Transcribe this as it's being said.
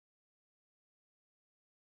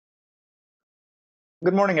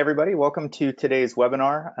Good morning, everybody. Welcome to today's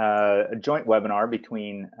webinar, a joint webinar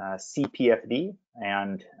between CPFD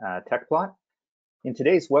and Tecplot. In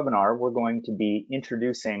today's webinar, we're going to be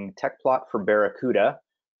introducing Tecplot for Barracuda,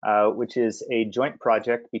 which is a joint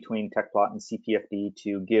project between Tecplot and CPFD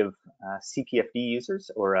to give CPFD users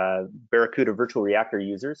or Barracuda Virtual Reactor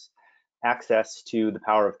users access to the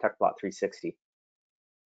power of Tecplot 360.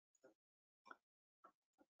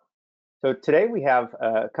 So today we have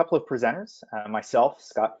a couple of presenters, myself,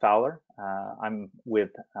 Scott Fowler. I'm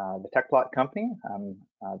with the Tecplot company. I'm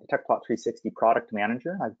the Tecplot 360 product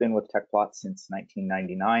manager. I've been with Tecplot since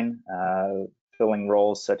 1999, filling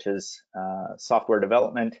roles such as software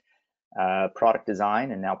development, product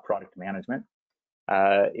design, and now product management.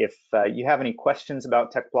 If you have any questions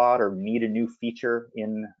about Tecplot or need a new feature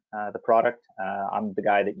in the product, I'm the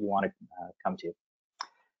guy that you want to come to.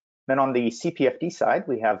 Then on the CPFD side,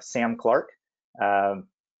 we have Sam Clark.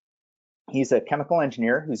 He's a chemical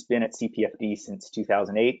engineer who's been at CPFD since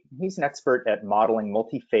 2008. He's an expert at modeling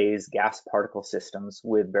multi-phase gas particle systems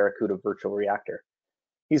with Barracuda Virtual Reactor.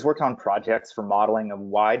 He's worked on projects for modeling a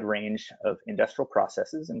wide range of industrial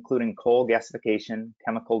processes, including coal gasification,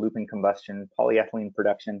 chemical looping combustion, polyethylene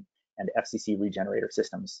production, and FCC regenerator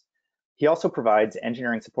systems. He also provides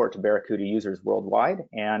engineering support to Barracuda users worldwide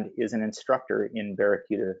and is an instructor in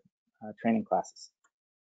Barracuda training classes.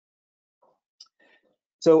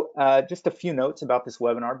 So just a few notes about this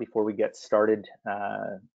webinar before we get started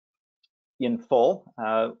in full.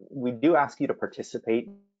 We do ask you to participate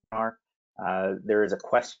in our, there is a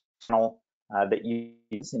question panel that you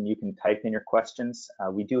use and you can type in your questions.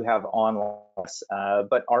 We do have online,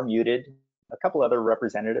 but are muted. A couple other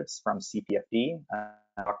representatives from CPFD,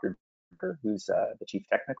 Dr. who's the Chief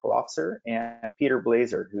Technical Officer, and Peter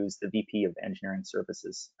Blazer, who's the VP of Engineering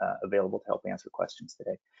Services, available to help answer questions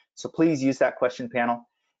today. So please use that question panel.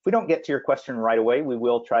 If we don't get to your question right away, we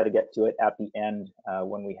will try to get to it at the end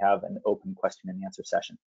when we have an open question and answer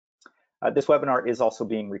session. This webinar is also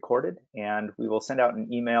being recorded, and we will send out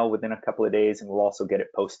an email within a couple of days, and we'll also get it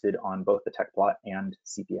posted on both the Tecplot and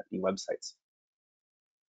CPFD websites.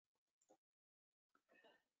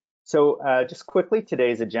 So just quickly,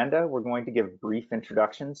 today's agenda, we're going to give brief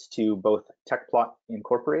introductions to both Tecplot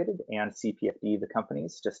Incorporated and CPFD, the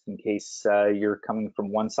companies, just in case you're coming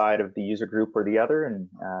from one side of the user group or the other, and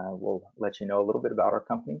we'll let you know a little bit about our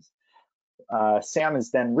companies. Sam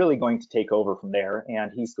is then really going to take over from there,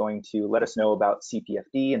 and he's going to let us know about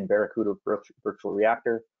CPFD and Barracuda Virtual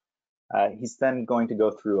Reactor. He's then going to go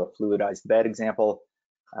through a fluidized bed example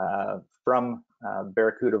from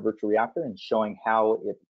Barracuda Virtual Reactor and showing how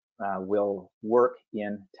it will work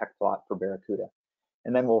in Tecplot for Barracuda.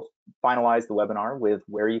 And then we'll finalize the webinar with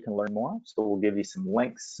where you can learn more. So we'll give you some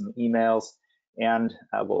links, some emails, and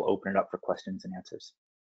we'll open it up for questions and answers.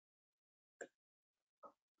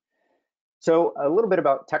 So a little bit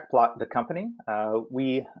about Tecplot, the company.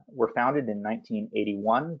 We were founded in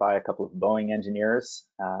 1981 by a couple of Boeing engineers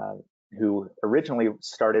who originally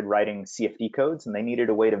started writing CFD codes, and they needed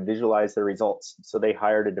a way to visualize their results. So they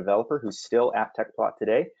hired a developer who's still at Tecplot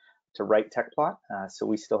today to write Tecplot. So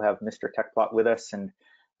we still have Mr. Tecplot with us and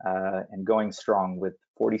going strong with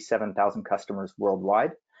 47,000 customers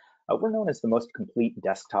worldwide. We're known as the most complete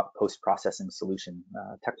desktop post-processing solution.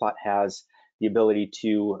 Tecplot has the ability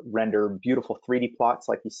to render beautiful 3D plots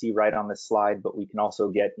like you see right on this slide, but we can also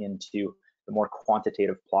get into the more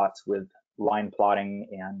quantitative plots with line plotting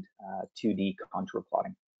and 2D contour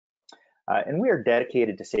plotting. And we are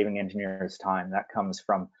dedicated to saving engineers time. That comes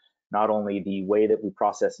from not only the way that we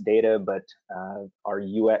process data, but our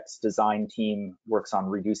UX design team works on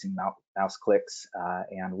reducing mouse clicks,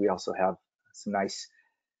 and we also have some nice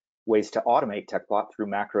ways to automate Tecplot through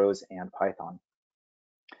macros and Python.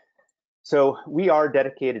 So we are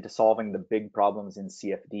dedicated to solving the big problems in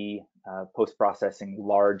CFD, post-processing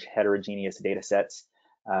large heterogeneous data sets.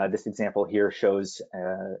 This example here shows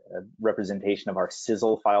a representation of our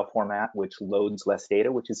sizzle file format, which loads less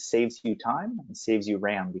data, which saves you time and saves you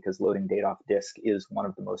RAM, because loading data off disk is one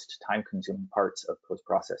of the most time-consuming parts of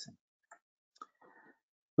post-processing.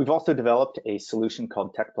 We've also developed a solution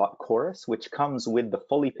called Tecplot Chorus, which comes with the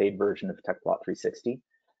fully paid version of Tecplot 360.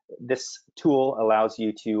 This tool allows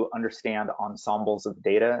you to understand ensembles of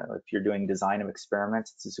data. If you're doing design of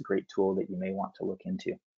experiments, this is a great tool that you may want to look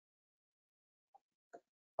into.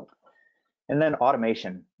 And then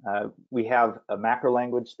automation. We have a macro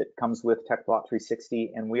language that comes with Tecplot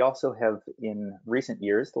 360, and we also have, in recent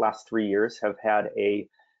years, the last 3 years, have had a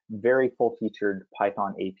very full-featured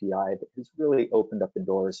Python API that has really opened up the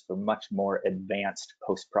doors for much more advanced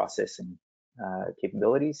post-processing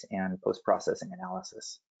capabilities and post-processing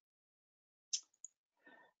analysis.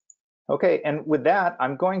 Okay, and with that,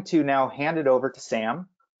 I'm going to now hand it over to Sam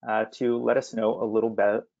to let us know a little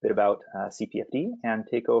bit about CPFD and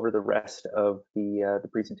take over the rest of the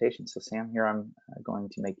presentation. So Sam, here I'm going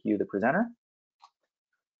to make you the presenter.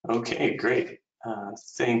 Okay, great.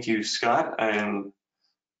 Thank you, Scott. I am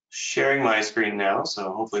sharing my screen now,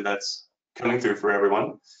 so hopefully that's coming through for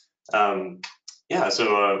everyone. Thanks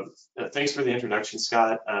for the introduction,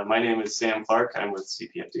 Scott. My name is Sam Clark. I'm with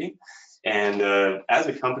CPFD. And as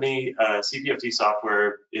a company, CPFD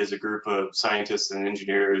Software is a group of scientists and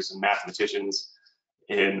engineers and mathematicians,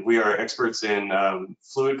 and we are experts in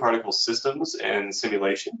fluid particle systems and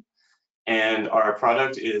simulation. And our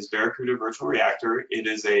product is Barracuda Virtual Reactor. It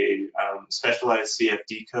is a specialized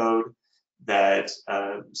CFD code that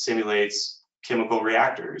simulates chemical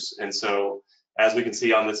reactors. And so, as we can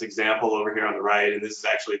see on this example over here on the right, and this is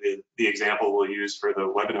actually the example we'll use for the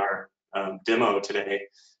webinar demo today,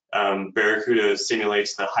 Barracuda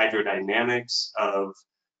simulates the hydrodynamics of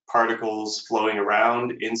particles flowing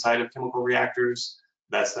around inside of chemical reactors.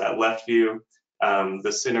 That's that left view.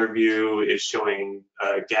 The center view is showing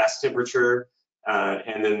gas temperature,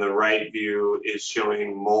 and then the right view is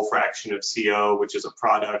showing mole fraction of CO, which is a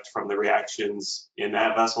product from the reactions in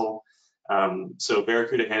that vessel. So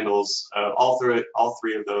Barracuda handles all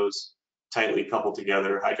three of those tightly coupled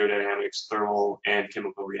together: hydrodynamics, thermal, and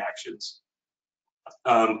chemical reactions.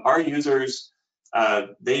 Our users,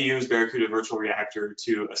 they use Barracuda Virtual Reactor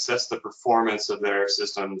to assess the performance of their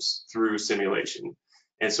systems through simulation.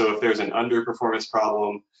 And so if there's an underperformance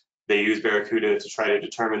problem, they use Barracuda to try to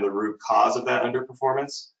determine the root cause of that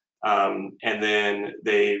underperformance. And then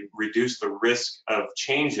they reduce the risk of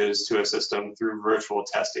changes to a system through virtual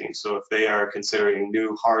testing. So if they are considering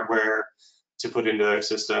new hardware to put into their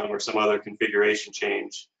system or some other configuration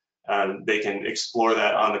change, they can explore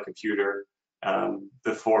that on the computer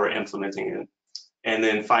before implementing it. And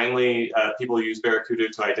then finally, people use Barracuda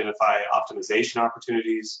to identify optimization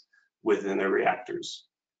opportunities within their reactors.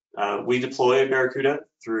 We deploy Barracuda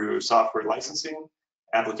through software licensing,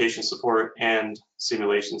 application support, and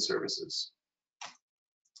simulation services.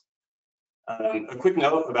 A quick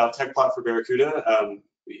note about Tecplot for Barracuda.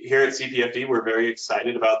 Here at CPFD, we're very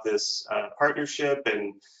excited about this partnership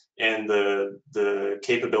and the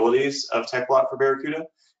capabilities of Tecplot for Barracuda.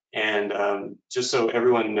 And just so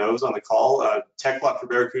everyone knows on the call, Tecplot for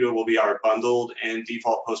Barracuda will be our bundled and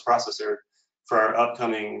default post-processor for our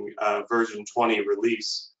upcoming version 20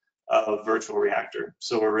 release of Virtual Reactor.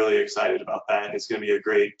 So we're really excited about that, and it's going to be a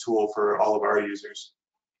great tool for all of our users.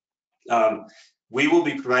 We will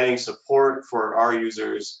be providing support for our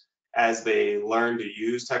users as they learn to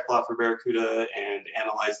use Tecplot for Barracuda and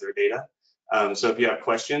analyze their data. So if you have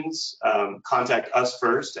questions, contact us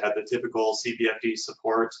first at the typical CPFD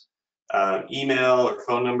support email or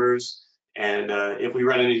phone numbers. And if we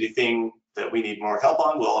run into anything that we need more help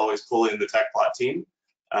on, we'll always pull in the Tecplot team.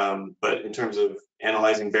 But in terms of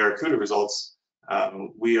analyzing Barracuda results,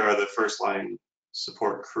 we are the first line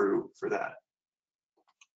support crew for that.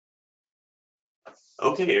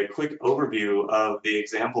 Okay, a quick overview of the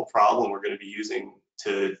example problem we're going to be using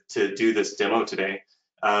to do this demo today.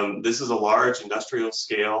 This is a large industrial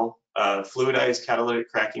scale fluidized catalytic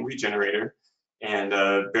cracking regenerator, and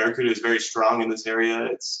Barracuda is very strong in this area.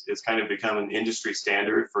 It's kind of become an industry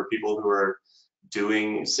standard for people who are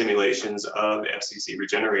doing simulations of FCC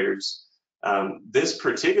regenerators. This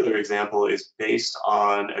particular example is based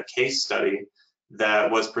on a case study that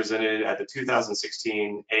was presented at the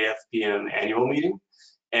 2016 AFPM annual meeting.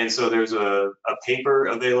 And so there's a paper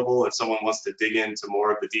available if someone wants to dig into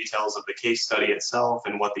more of the details of the case study itself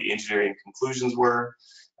and what the engineering conclusions were.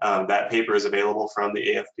 That paper is available from the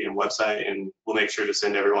AFPM website, and we'll make sure to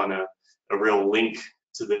send everyone a real link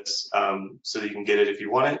to this so that you can get it if you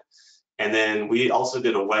want it. And then we also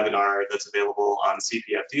did a webinar that's available on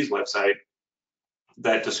CPFD's website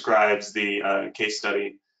that describes the case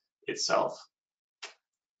study itself.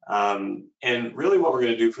 And really what we're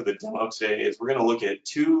going to do for the demo today is we're going to look at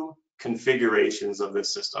two configurations of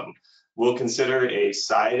this system. We'll consider a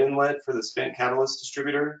side inlet for the spent catalyst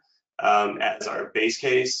distributor as our base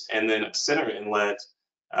case, and then a center inlet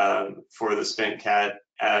for the spent cat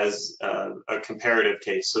as a comparative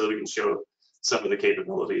case so that we can show some of the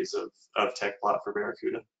capabilities of Tecplot for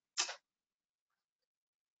Barracuda.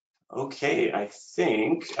 Okay, I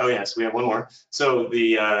think, oh yes, we have one more. So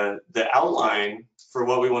the outline for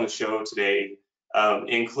what we want to show today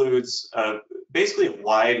includes basically a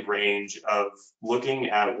wide range of looking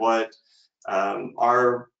at what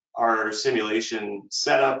our simulation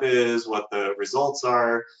setup is, what the results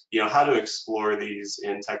are, how to explore these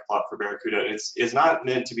in Tecplot for Barracuda. It's not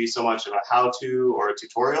meant to be so much of a how-to or a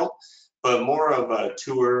tutorial, but more of a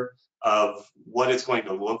tour of what it's going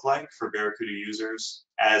to look like for Barracuda users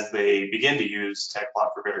as they begin to use Tecplot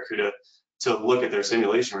for Barracuda to look at their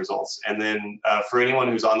simulation results. And then for anyone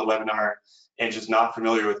who's on the webinar and just not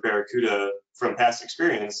familiar with Barracuda from past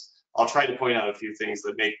experience, I'll try to point out a few things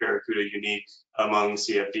that make Barracuda unique among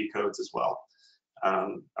CFD codes as well.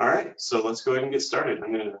 All right, so let's go ahead and get started.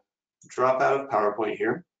 I'm going to drop out of PowerPoint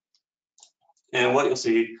here. And what you'll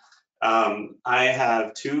see, I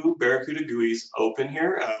have two Barracuda GUIs open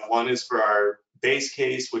here. One is for our base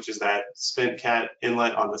case, which is that spent cat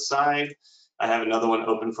inlet on the side. I have another one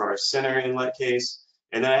open for our center inlet case.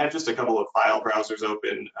 And then I have just a couple of file browsers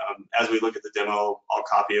open. As we look at the demo, I'll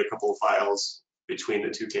copy a couple of files between the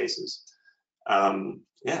two cases.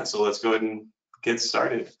 Yeah, so let's go ahead and get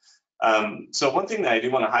started. So one thing that I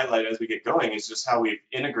do want to highlight as we get going is just how we've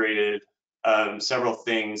integrated several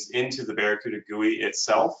things into the Barracuda GUI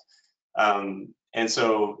itself. And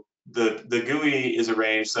so the GUI is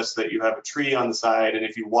arranged such that you have a tree on the side, and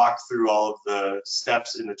if you walk through all of the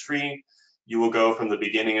steps in the tree, you will go from the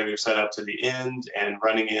beginning of your setup to the end and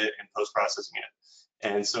running it and post-processing it.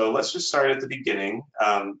 And so let's just start at the beginning.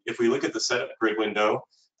 If we look at the setup grid window,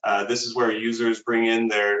 this is where users bring in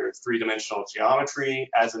their three-dimensional geometry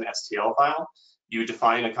as an STL file. You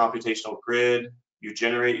define a computational grid, you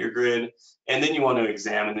generate your grid, and then you want to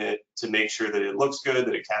examine it to make sure that it looks good,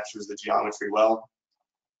 that it captures the geometry well.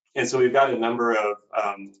 And so we've got a number of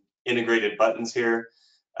integrated buttons here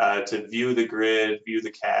to view the grid, view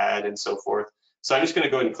the CAD, and so forth. So I'm just going to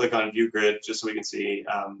go ahead and click on View Grid just so we can see.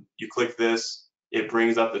 You click this, it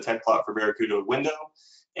brings up the Tecplot for Barracuda window,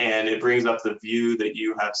 and it brings up the view that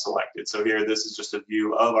you have selected. So here, this is just a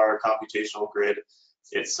view of our computational grid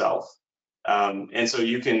itself. And so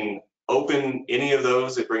you can open any of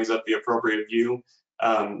those, it brings up the appropriate view.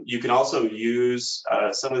 You can also use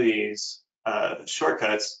some of these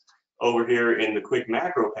shortcuts over here in the quick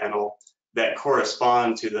macro panel that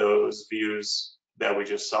correspond to those views that we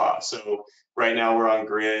just saw. So right now we're on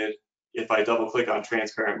grid. If I double click on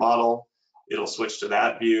transparent model, it'll switch to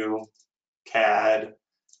that view, CAD.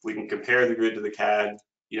 We can compare the grid to the CAD,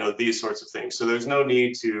 you know, these sorts of things. So there's no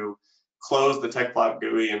need to close the Tecplot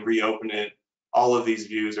GUI and reopen it. All of these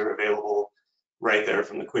views are available right there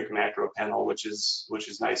from the quick macro panel, which is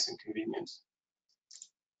nice and convenient.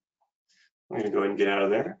 I'm going to go ahead and get out of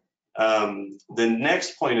there. The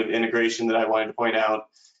next point of integration that I wanted to point out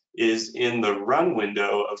is in the run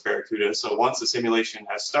window of Barracuda. So once the simulation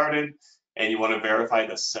has started and you want to verify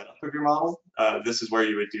the setup of your model, this is where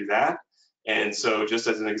you would do that. And so just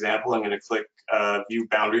as an example, I'm going to click View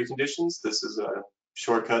Boundary Conditions. This is a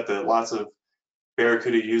shortcut that lots of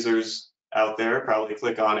Barracuda users out there probably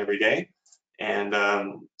click on every day. And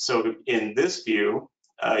so in this view,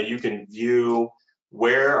 you can view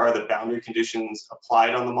where are the boundary conditions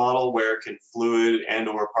applied on the model, where can fluid and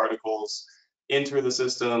or particles enter the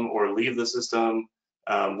system or leave the system,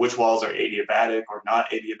 which walls are adiabatic or not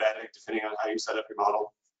adiabatic, depending on how you set up your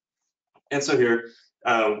model. And so here,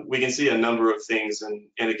 we can see a number of things.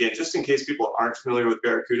 And again, just in case people aren't familiar with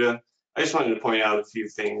Barracuda, I just wanted to point out a few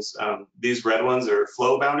things. These red ones are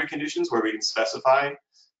flow boundary conditions where we can specify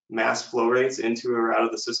mass flow rates into or out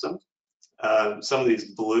of the system. Some of these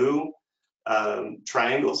blue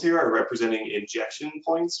triangles here are representing injection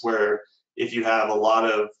points, where if you have a lot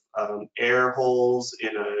of air holes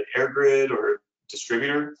in an air grid or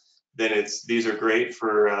distributor, then these are great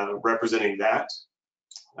for representing that.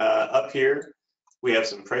 Up here, we have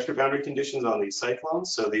some pressure boundary conditions on these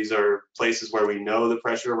cyclones. So these are places where we know the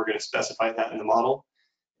pressure. We're going to specify that in the model.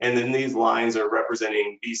 And then these lines are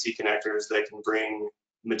representing BC connectors that can bring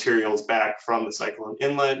materials back from the cyclone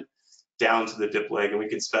inlet down to the dip leg. And we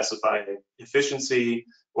can specify efficiency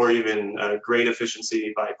or even grade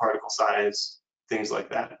efficiency by particle size, things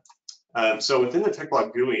like that. So within the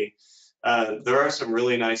Tecplot GUI, there are some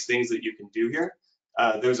really nice things that you can do here.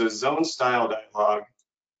 There's a zone style dialog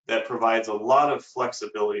that provides a lot of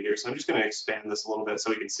flexibility here. So I'm just going to expand this a little bit so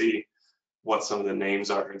we can see what some of the names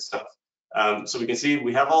are and stuff. So we can see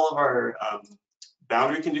we have all of our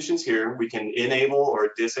boundary conditions here. We can enable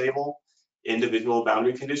or disable individual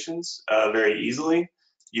boundary conditions very easily.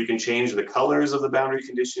 You can change the colors of the boundary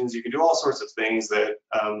conditions. You can do all sorts of things that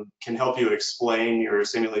can help you explain your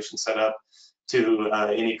simulation setup to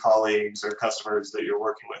any colleagues or customers that you're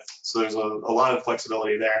working with. So there's a lot of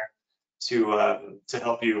flexibility there to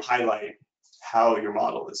help you highlight how your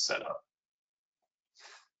model is set up.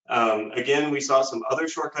 Again, we saw some other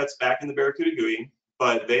shortcuts back in the Barracuda GUI,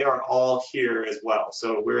 but they are all here as well.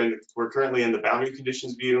 So we're currently in the boundary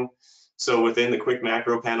conditions view. So within the quick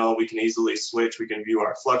macro panel, we can easily switch. We can view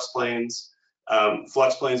our flux planes.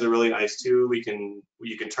 Flux planes are really nice too. You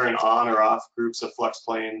can turn on or off groups of flux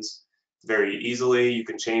planes. very easily. You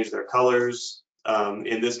can change their colors.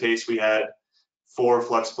 In this case, we had 4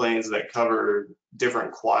 flux planes that cover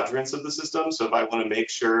different quadrants of the system. So if I want to make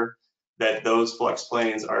sure that those flux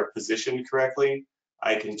planes are positioned correctly,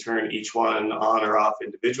 I can turn each one on or off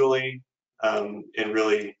individually and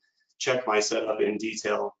really check my setup in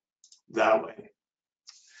detail that way.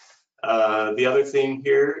 The other thing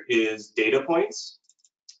here is data points.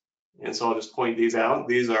 And so I'll just point these out.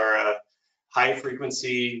 These are high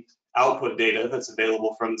frequency output data that's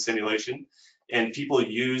available from the simulation. And people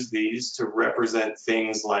use these to represent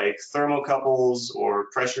things like thermocouples or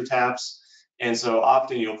pressure taps. And so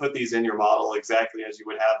often you'll put these in your model exactly as you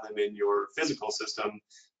would have them in your physical system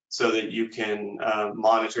so that you can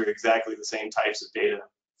monitor exactly the same types of data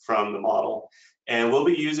from the model. And we'll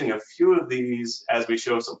be using a few of these as we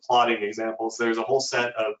show some plotting examples. There's a whole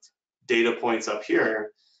set of data points up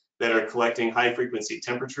here that are collecting high frequency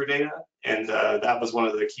temperature data. And that was one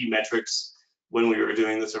of the key metrics when we were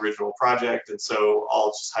doing this original project. And so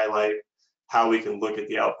I'll just highlight how we can look at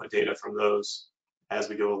the output data from those as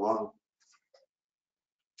we go along.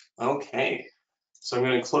 Okay, so I'm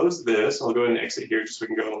going to close this. I'll go ahead and exit here just so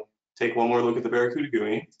we can go take one more look at the Barracuda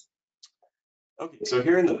GUI. Okay, so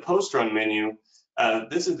here in the post-run menu,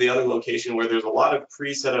 this is the other location where there's a lot of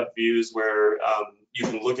pre-set up views where you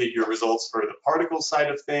can look at your results for the particle side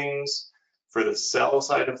of things, for the cell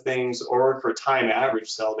side of things, or for time average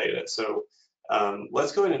cell data. So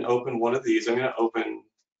let's go ahead and open one of these. I'm going to open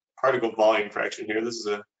particle volume fraction here. This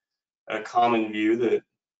is a common view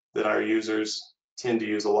that our users tend to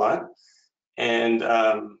use a lot. And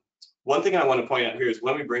one thing I want to point out here is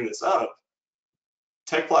when we bring this up,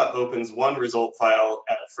 Tecplot opens one result file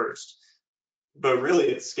at first, but really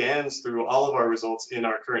it scans through all of our results in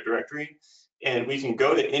our current directory, and we can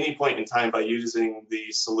go to any point in time by using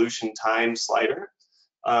the solution time slider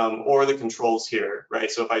or the controls here,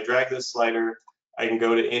 right? So if I drag this slider, I can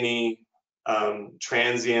go to any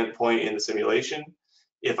transient point in the simulation.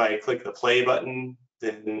 If I click the play button,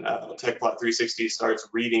 then Tecplot 360 starts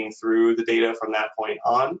reading through the data from that point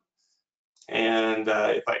on. And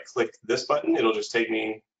if I click this button, it'll just take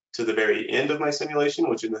me to the very end of my simulation,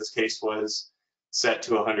 which in this case was set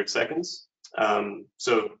to 100 seconds.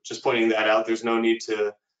 So just pointing that out, there's no need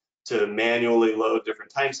to manually load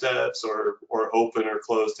different time steps or open or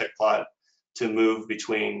close Tecplot to move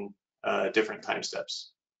between different time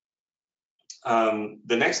steps. The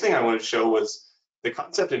next thing I wanted to show was the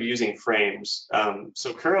concept of using frames.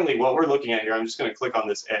 So currently what we're looking at here, I'm just going to click on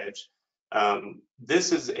this edge.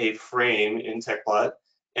 This is a frame in Tecplot,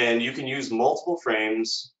 and you can use multiple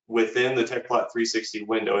frames within the Tecplot 360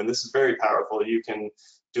 window, and this is very powerful. You can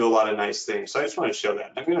do a lot of nice things. So I just want to show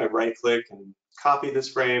that. I'm going to right click and copy this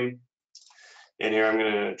frame, and here I'm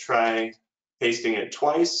going to try pasting it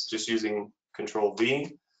twice, just using Control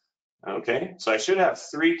V. Okay, so I should have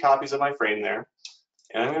 3 copies of my frame there,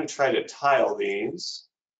 and I'm going to try to tile these,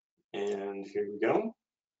 and here we go.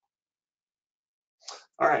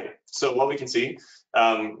 All right, so what we can see,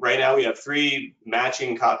 right now we have 3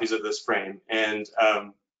 matching copies of this frame, and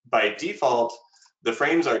by default, the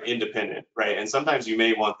frames are independent, right? And sometimes you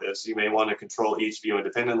may want this. You may want to control each view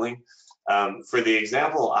independently. For the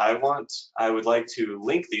example I would like to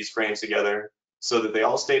link these frames together so that they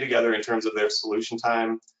all stay together in terms of their solution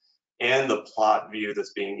time and the plot view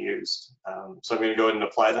that's being used. So I'm going to go ahead and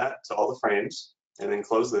apply that to all the frames and then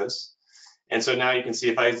close this. And so now you can see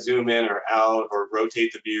if I zoom in or out or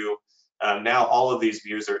rotate the view, now all of these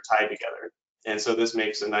views are tied together. And so this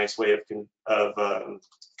makes a nice way of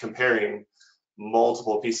comparing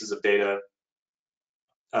multiple pieces of data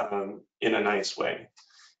in a nice way.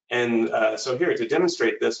 And so here, to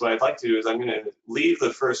demonstrate this, what I'd like to do is I'm going to leave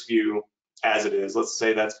the first view as it is. Let's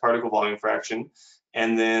say that's particle volume fraction.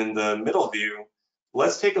 And then the middle view,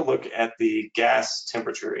 let's take a look at the gas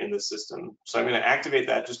temperature in the system. So I'm going to activate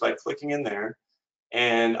that just by clicking in there.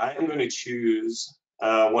 And I am going to choose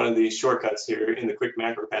one of these shortcuts here in the quick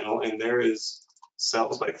macro panel. And there is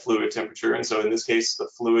cells by fluid temperature. And so in this case, the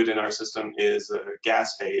fluid in our system is a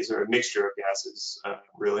gas phase, or a mixture of gases,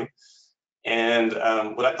 really. And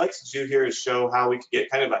what I'd like to do here is show how we could get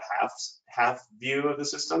kind of a half view of the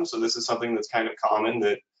system. So this is something that's kind of common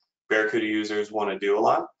that Barracuda users want to do a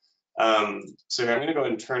lot. So here I'm going to go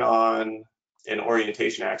ahead and turn on an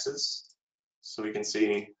orientation axis so we can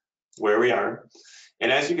see where we are.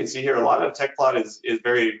 And as you can see here, a lot of Tecplot is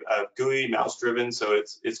very GUI mouse driven, so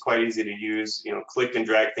it's quite easy to use. You know, click and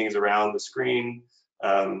drag things around the screen,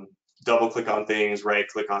 double click on things, right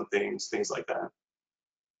click on things, things like that.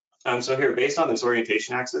 So here, based on this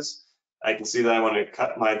orientation axis, I can see that I want to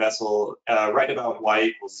cut my vessel right about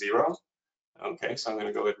y = 0. Okay, so I'm going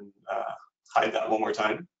to go ahead and hide that one more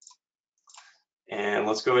time. And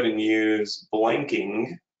let's go ahead and use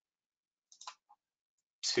blanking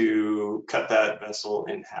to cut that vessel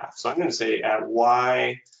in half. So I'm going to say at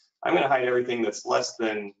Y, I'm going to hide everything that's less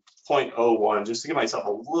than 0.01 just to give myself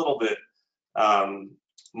a little bit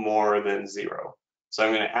more than 0. So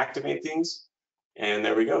I'm going to activate these, and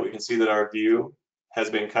there we go. We can see that our view has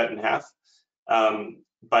been cut in half.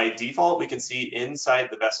 By default, we can see inside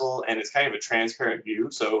the vessel, and it's kind of a transparent view.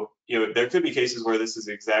 So, there could be cases where this is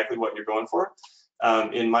exactly what you're going for.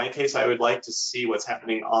 In my case, I would like to see what's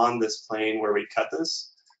happening on this plane where we cut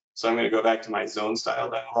this. So I'm going to go back to my zone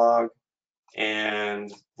style dialog,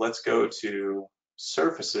 and let's go to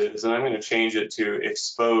surfaces, and I'm going to change it to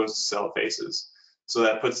exposed cell faces. So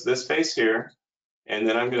that puts this face here, and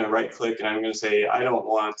then I'm going to right click and I'm going to say I don't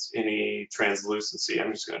want any translucency.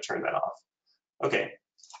 I'm just going to turn that off. Okay,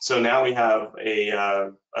 so now we have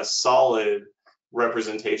a solid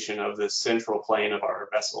representation of the central plane of our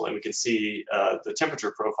vessel, and we can see the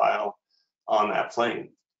temperature profile on that plane.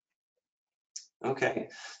 Okay,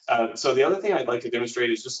 so the other thing I'd like to demonstrate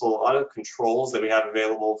is just a lot of controls that we have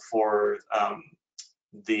available for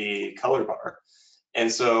the color bar.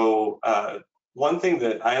 And so one thing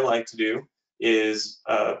that I like to do is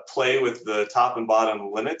play with the top and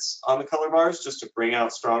bottom limits on the color bars just to bring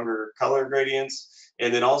out stronger color gradients,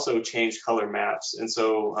 and then also change color maps. And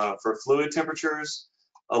so for fluid temperatures,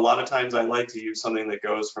 a lot of times I like to use something that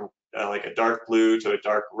goes from like a dark blue to a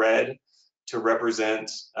dark red to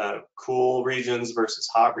represent cool regions versus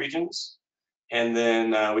hot regions. And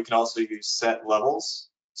then we can also use set levels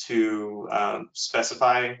to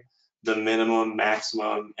specify the minimum,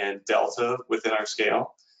 maximum, and delta within our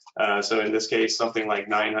scale. So in this case, something like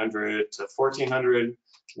 900 to 1400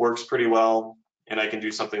 works pretty well, and I can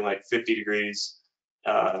do something like 50 degrees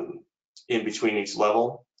in between each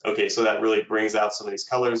level. Okay, so that really brings out some of these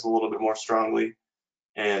colors a little bit more strongly,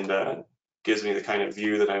 and gives me the kind of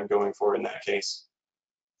view that I'm going for in that case.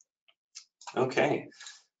 Okay.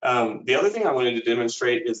 The other thing I wanted to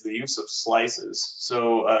demonstrate is the use of slices.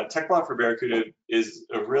 So Tecplot for Barracuda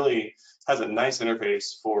has a nice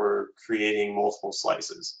interface for creating multiple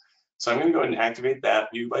slices. So I'm going to go ahead and activate that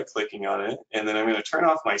view by clicking on it, and then I'm going to turn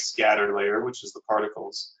off my scatter layer, which is the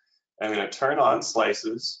particles. I'm going to turn on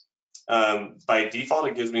slices. By default,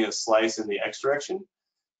 it gives me a slice in the X direction,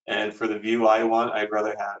 and for the view I want, I'd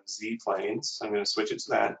rather have Z planes. So I'm going to switch it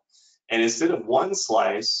to that. And instead of one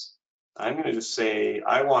slice, I'm going to just say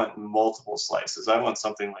I want multiple slices. I want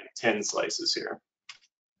something like 10 slices here.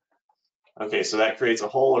 Okay, so that creates a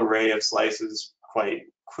whole array of slices quite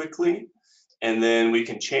quickly. And then we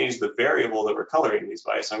can change the variable that we're coloring these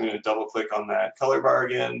by. So I'm going to double click on that color bar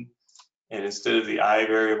again. And instead of the I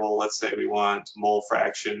variable, let's say we want mole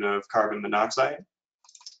fraction of carbon monoxide.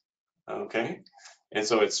 Okay, and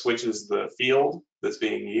so it switches the field that's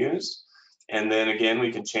being used. And then again,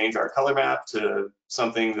 we can change our color map to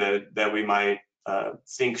something that we might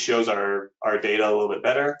think shows our data a little bit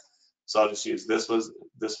better. So I'll just use this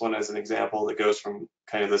one as an example that goes from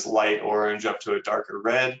kind of this light orange up to a darker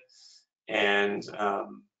red. And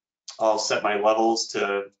I'll set my levels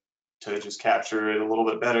to just capture it a little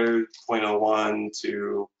bit better, 0.01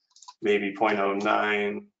 to maybe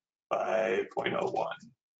 0.09 by 0.01.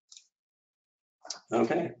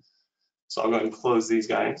 Okay, so I'll go ahead and close these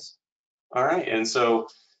guys. All right, and so,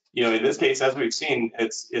 in this case, as we've seen,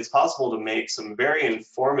 it's possible to make some very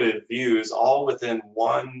informative views all within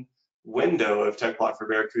one window of Tecplot for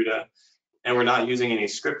Barracuda, and we're not using any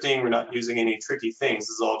scripting, we're not using any tricky things.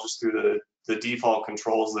 This is all just through the default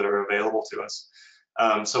controls that are available to us.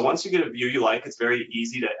 So once you get a view you like, it's very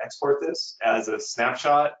easy to export this as a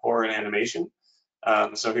snapshot or an animation.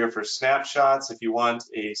 So here for snapshots, if you want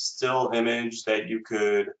a still image that you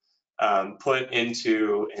could put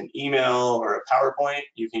into an email or a PowerPoint,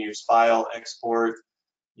 you can use File, Export.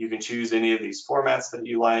 You can choose any of these formats that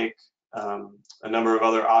you like, a number of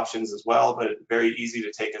other options as well, but very easy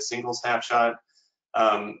to take a single snapshot.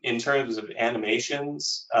 In terms of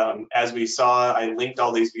animations, as we saw, I linked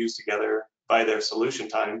all these views together by their solution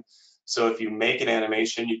time. So if you make an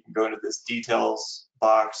animation, you can go into this details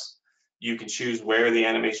box. You can choose where the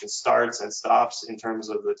animation starts and stops in terms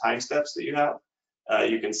of the time steps that you have.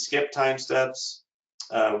 You can skip time steps.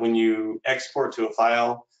 When you export to a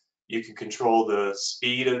file, you can control the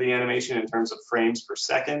speed of the animation in terms of frames per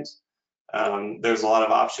second. There's a lot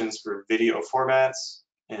of options for video formats,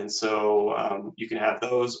 and so you can have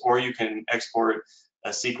those, or you can export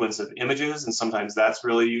a sequence of images, and sometimes that's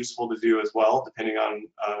really useful to do as well, depending on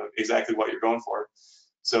exactly what you're going for.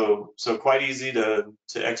 So quite easy to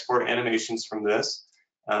export animations from this.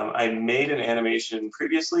 I made an animation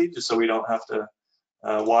previously just so we don't have to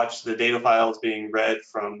watch the data files being read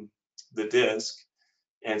from the disk.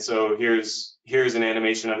 And so here's an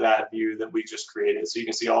animation of that view that we just created. So you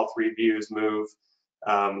can see all three views move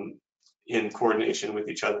in coordination with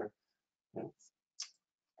each other.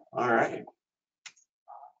 All right,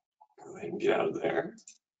 go ahead and get out of there.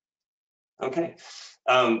 Okay.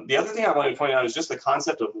 The other thing I wanted to point out is just the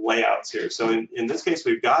concept of layouts here. So in this case,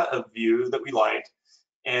 we've got a view that we like,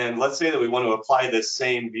 and let's say that we want to apply this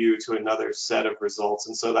same view to another set of results.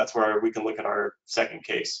 And so that's where we can look at our second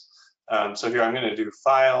case. So here I'm going to do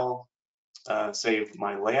File, save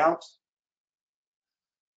my layout.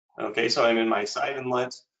 Okay, so I'm in my side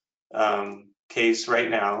inlet case right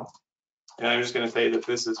now, and I'm just going to say that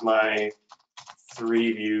this is my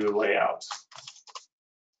 3-view layout.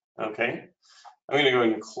 Okay. I'm going to go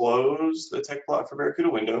ahead and close the Tecplot for Barracuda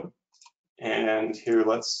window. And here,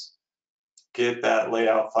 let's get that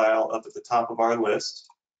layout file up at the top of our list.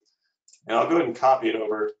 And I'll go ahead and copy it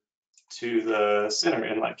over to the center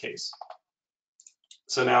inlet case.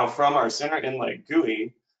 So now from our center inlet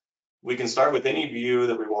GUI, we can start with any view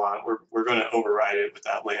that we want. We're going to override it with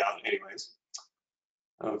that layout anyways.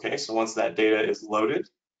 Okay, so once that data is loaded,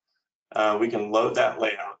 we can load that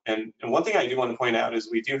layout. And one thing I do want to point out is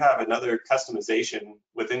we do have another customization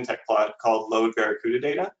within Tecplot called Load Barracuda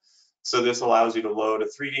Data. So this allows you to load a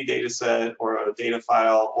 3D data set or a data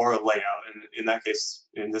file or a layout. And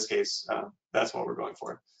in this case, that's what we're going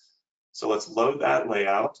for. So let's load that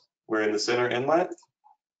layout. We're in the center inlet.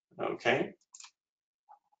 Okay.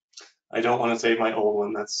 I don't want to save my old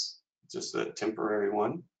one. That's just a temporary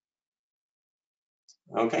one.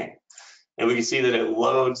 Okay. And we can see that it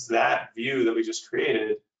loads that view that we just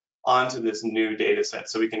created onto this new data set.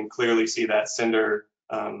 So we can clearly see that cinder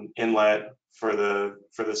inlet for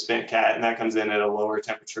the spent cat, and that comes in at a lower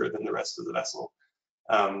temperature than the rest of the vessel.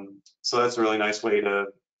 So that's a really nice way to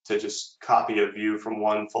just copy a view from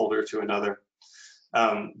one folder to another.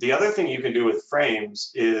 The other thing you can do with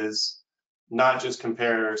frames is not just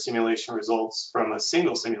compare simulation results from a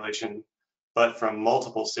single simulation, but from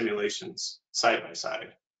multiple simulations side by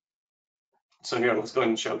side. So here, let's go ahead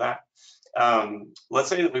and show that. Let's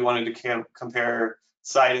say that we wanted to compare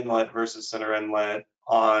side inlet versus center inlet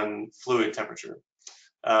on fluid temperature.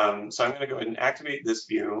 So I'm going to go ahead and activate this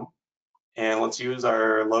view, and let's use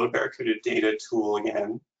our Load Barracuda Data tool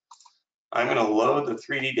again. I'm going to load the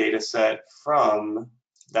 3D data set from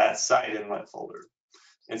that side inlet folder.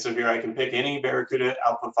 And so here I can pick any Barracuda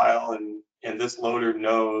output file, and this loader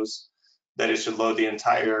knows that it should load the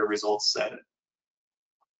entire results set.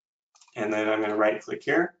 And then I'm going to right click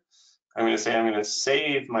here. I'm going to say I'm going to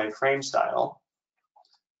save my frame style.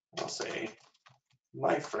 I'll say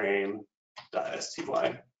my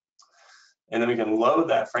frame.sty. And then we can load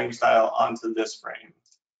that frame style onto this frame.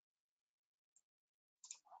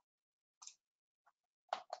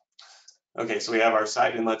 Okay, so we have our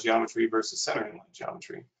side inlet geometry versus center inlet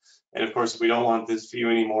geometry. And of course, if we don't want this view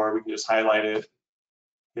anymore, we can just highlight it,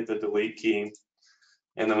 hit the delete key,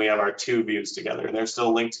 and then we have our two views together. And they're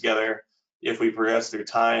still linked together. If we progress through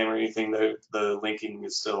time or anything, the linking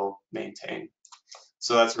is still maintained.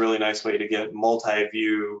 So that's a really nice way to get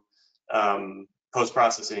multi-view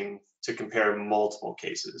post-processing to compare multiple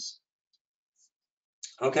cases.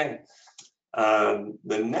 Okay. The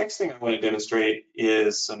next thing I want to demonstrate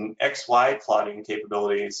is some XY plotting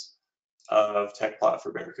capabilities of Tecplot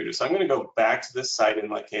for Barracuda. So I'm going to go back to this side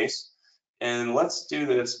inlet case, and let's do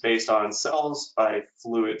this based on cells by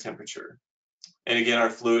fluid temperature. And again, our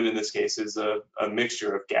fluid in this case is a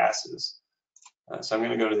mixture of gases. So I'm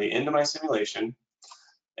going to go to the end of my simulation,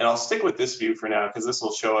 and I'll stick with this view for now because this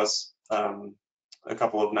will show us a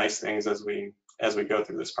couple of nice things as we go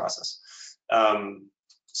through this process.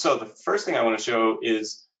 So the first thing I want to show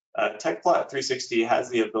is Tecplot 360 has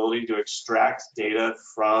the ability to extract data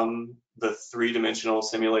from the three-dimensional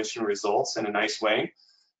simulation results in a nice way.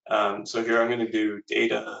 So here I'm going to do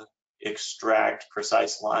data extract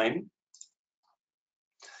precise line.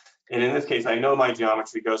 And in this case, I know my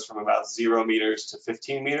geometry goes from about 0 meters to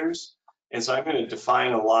 15 meters. And so I'm going to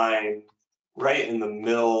define a line right in the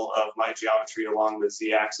middle of my geometry along the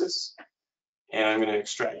z-axis. And I'm going to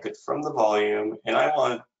extract it from the volume. And I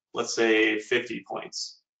want, let's say, 50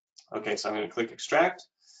 points. Okay, so I'm going to click extract.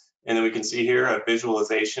 And then we can see here a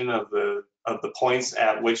visualization of the points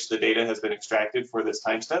at which the data has been extracted for this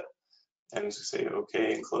time step. And just say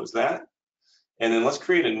okay and close that. And then let's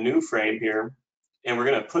create a new frame here. And we're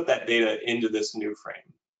going to put that data into this new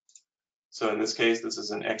frame. So in this case, this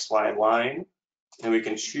is an XY line. And we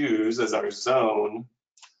can choose as our zone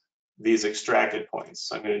these extracted points.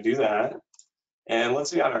 So I'm going to do that. And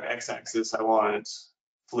let's say on our x-axis, I want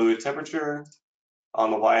fluid temperature.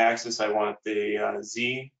 On the y-axis, I want the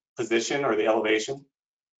z position or the elevation.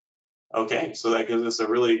 Okay, so that gives us a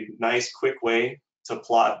really nice, quick way to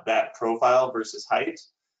plot that profile versus height.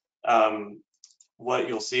 What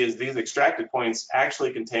you'll see is these extracted points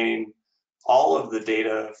actually contain all of the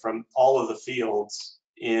data from all of the fields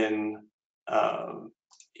in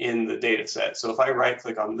the data set. So if I right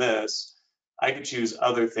click on this, I could choose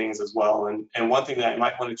other things as well. And one thing that I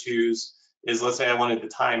might want to choose is, let's say I wanted the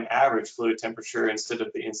time average fluid temperature instead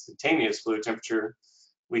of the instantaneous fluid temperature.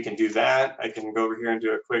 We can do that. I can go over here and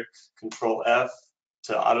do a quick Control F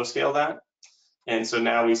to auto scale that. And so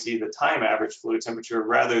now we see the time average fluid temperature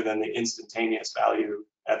rather than the instantaneous value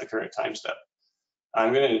at the current time step.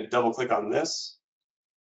 I'm going to double click on this.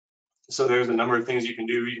 So there's a number of things you can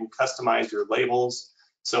do. You can customize your labels.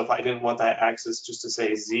 So if I didn't want that axis just to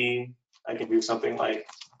say Z, I can do something like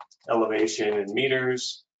elevation in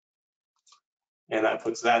meters, and that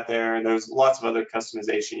puts that there. And there's lots of other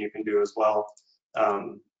customization you can do as well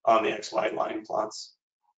on the XY line plots.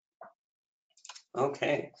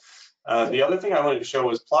 Okay. The other thing I wanted to show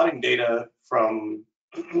was plotting data from,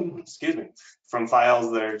 excuse me, from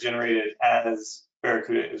files that are generated as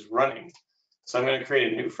Barracuda is running. So I'm going to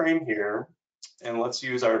create a new frame here, and let's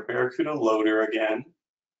use our Barracuda loader again.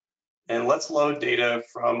 And let's load data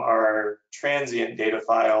from our transient data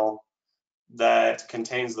file that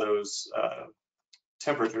contains those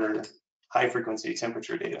temperature, high frequency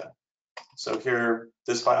temperature data. So here,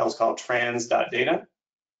 this file is called trans.data.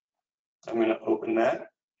 I'm going to open that.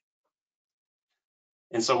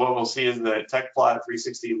 And so what we'll see is that Tecplot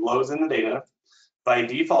 360 loads in the data. By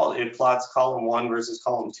default, it plots column 1 versus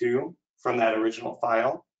column 2 from that original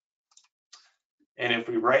file. And if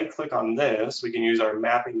we right click on this, we can use our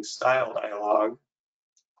mapping style dialog.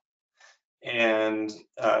 And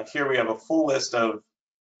here we have a full list of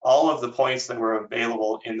all of the points that were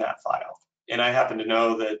available in that file. And I happen to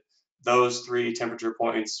know that those 3 temperature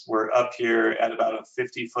points were up here at about a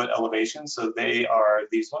 50-foot elevation. So they are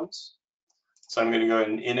these ones. So I'm going to go ahead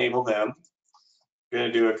and enable them. I'm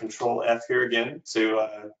going to do a Control F here again to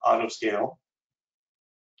auto scale.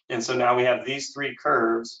 And so now we have these 3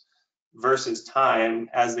 curves versus time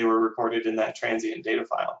as they were recorded in that transient data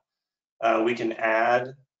file. We can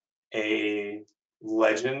add a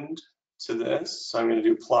legend to this. So I'm going to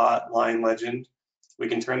do plot line legend. We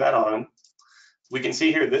can turn that on. We can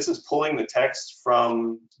see here, this is pulling the text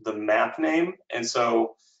from the map name. And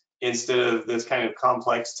so instead of this kind of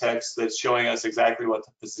complex text that's showing us exactly what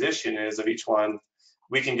the position is of each one,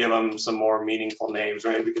 we can give them some more meaningful names,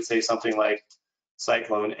 right? We could say something like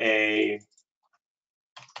Cyclone A,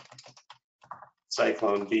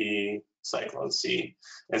 Cyclone B, Cyclone C.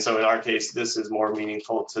 And so in our case, this is more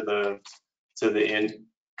meaningful to the end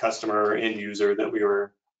customer or end user that we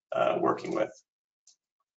were working with.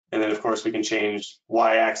 And then of course we can change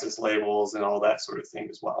y-axis labels and all that sort of thing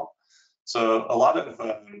as well. So a lot of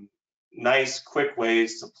nice, quick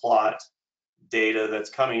ways to plot data that's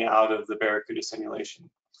coming out of the Barracuda simulation.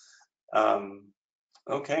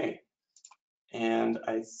 Okay, and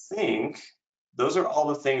I think those are all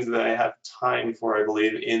the things that I have time for, I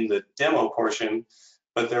believe, in the demo portion.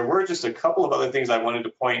 But there were just a couple of other things I wanted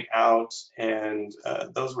to point out, and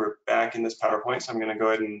those were back in this PowerPoint, so I'm going to go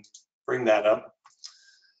ahead and bring that up.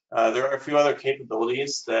 There are a few other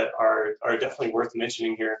capabilities that are definitely worth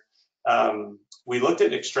mentioning here. We looked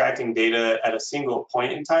at extracting data at a single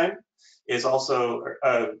point in time. Is also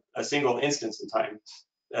a single instance in time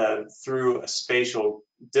through a spatial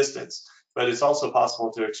distance. But it's also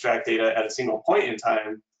possible to extract data at a single point in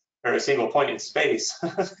time, or a single point in space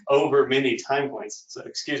over many time points. So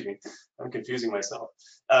excuse me, I'm confusing myself.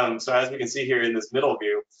 So as we can see here in this middle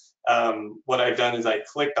view, what I've done is I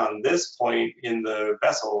clicked on this point in the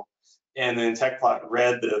vessel, and then Tecplot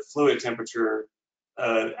read the fluid temperature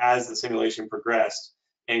as the simulation progressed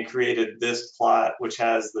and created this plot, which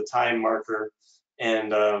has the time marker.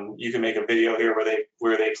 And you can make a video here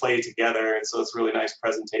where they play together, and so it's a really nice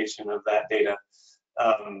presentation of that data.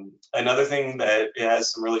 Another thing that it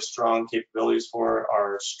has some really strong capabilities for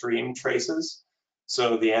are stream traces.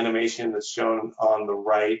 So the animation that's shown on the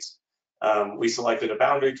right, we selected a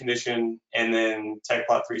boundary condition, and then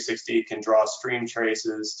Tecplot 360 can draw stream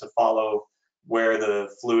traces to follow where the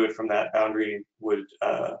fluid from that boundary would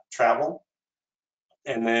travel.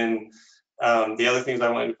 And then the other things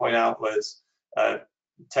I wanted to point out was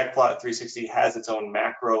Tecplot 360 has its own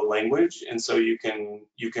macro language, and so you can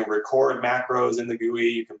record macros in the GUI,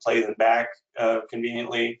 you can play them back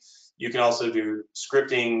conveniently. You can also do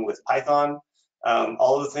scripting with Python.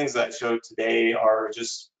 All of the things that I showed today are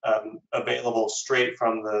just available straight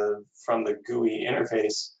from the GUI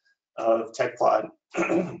interface of Tecplot,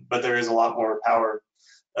 but there is a lot more power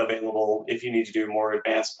available if you need to do more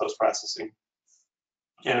advanced post-processing.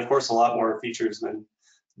 and of course, a lot more features than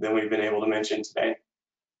we've been able to mention today.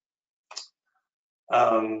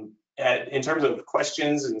 In terms of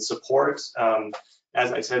questions and support,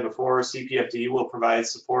 as I said before, CPFD will provide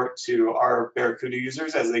support to our Barracuda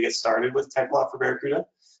users as they get started with Tecplot for Barracuda.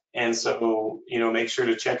 And so, make sure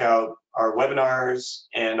to check out our webinars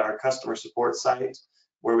and our customer support site,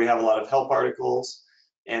 where we have a lot of help articles,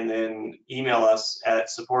 and then email us at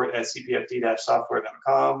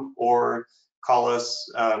support@cpfd-software.com or call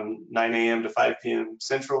us 9 a.m. to 5 p.m.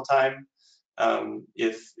 Central Time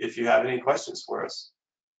if you have any questions for us.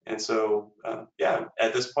 And so, yeah,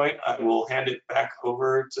 at this point, I will hand it back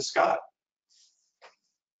over to Scott.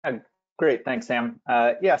 Great, thanks, Sam.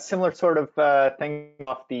 Yeah, similar sort of thing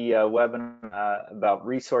off the webinar about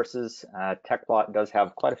resources. Tecplot does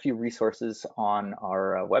have quite a few resources on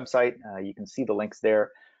our website. You can see the links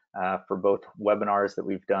there for both webinars that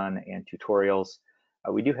we've done and tutorials.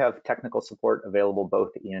 We do have technical support available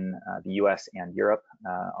both in the US and Europe.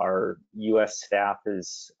 Our US staff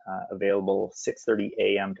is available 6:30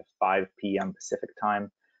 a.m. to 5 p.m. Pacific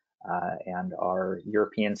time. And our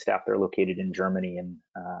European staff, they're located in Germany and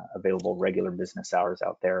available regular business hours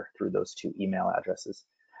out there through those two email addresses.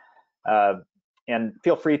 And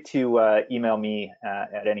feel free to email me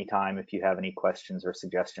at any time if you have any questions or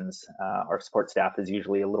suggestions. Our support staff is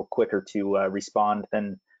usually a little quicker to respond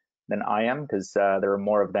than I am, because there are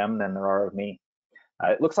more of them than there are of me.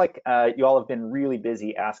 It looks like you all have been really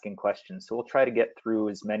busy asking questions, so we'll try to get through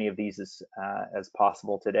as many of these as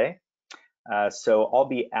possible today. So I'll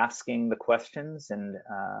be asking the questions, and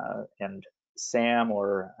Sam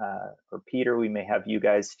or Peter, we may have you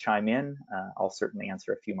guys chime in. I'll certainly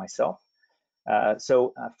answer a few myself.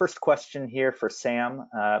 So first question here for Sam.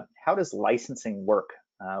 How does licensing work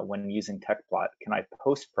when using Tecplot? Can I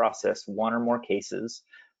post-process one or more cases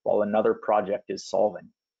while another project is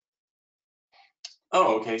solving?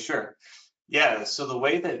 Oh, okay, sure. Yeah, so the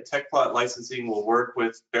way that Tecplot licensing will work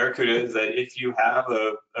with Barracuda is that if you have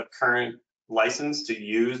a current license to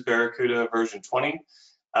use Barracuda version 20,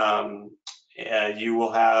 you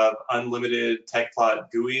will have unlimited Tecplot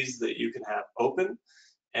GUIs that you can have open.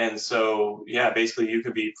 And so, yeah, basically you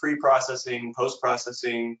could be pre-processing,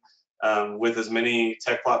 post-processing with as many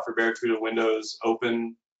Tecplot for Barracuda windows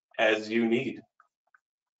open as you need.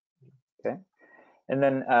 Okay. And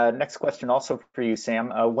then next question also for you,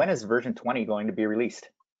 Sam. When is version 20 going to be released?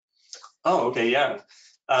 Oh, okay, yeah.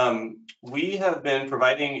 We have been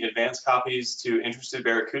providing advanced copies to interested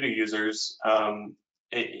Barracuda users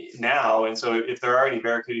now, and so if there are any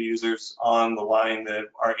Barracuda users on the line that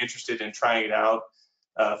are interested in trying it out,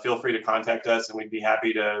 feel free to contact us, and we'd be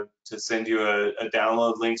happy to send you a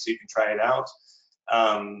download link so you can try it out.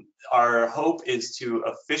 Our hope is to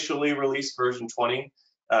officially release version 20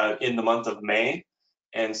 in the month of May.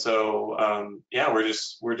 And so, yeah,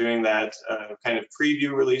 we're doing that kind of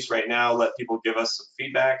preview release right now, let people give us some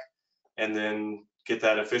feedback, and then get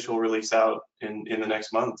that official release out in the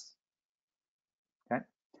next month. Okay.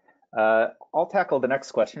 I'll tackle the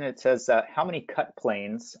next question. It says, how many cut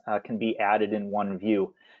planes can be added in one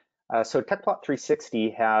view? So Tecplot 360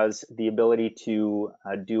 has the ability to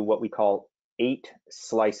do what we call 8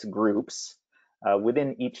 slice groups.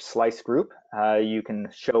 Within each slice group, you can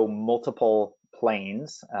show multiple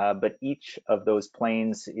planes, but each of those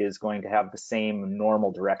planes is going to have the same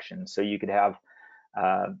normal direction. So you could have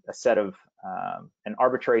a set of an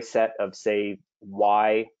arbitrary set of, say,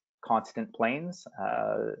 Y constant planes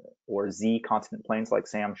or Z constant planes like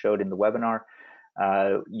Sam showed in the webinar.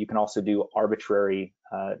 You can also do arbitrary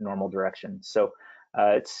normal direction. So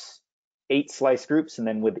it's 8 slice groups, and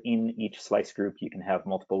then within each slice group you can have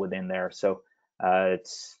multiple within there. So it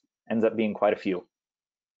ends up being quite a few.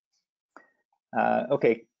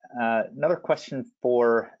 Okay, another question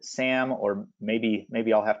for Sam, or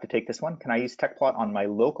maybe I'll have to take this one. Can I use Tecplot on my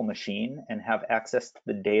local machine and have access to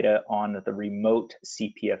the data on the remote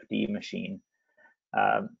CPFD machine?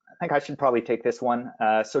 I think I should probably take this one.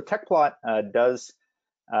 So Tecplot does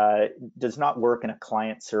not work in a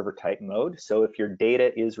client-server type mode. So if your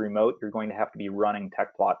data is remote, you're going to have to be running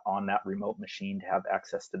Tecplot on that remote machine to have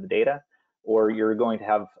access to the data, or you're going to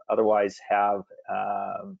have otherwise have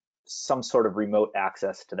some sort of remote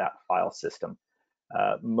access to that file system.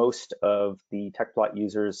 Most of the Tecplot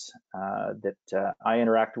users that I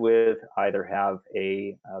interact with either have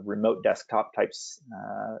a remote desktop types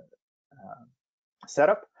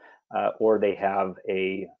setup, or they have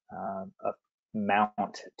a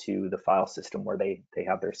mount to the file system where they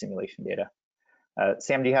have their simulation data.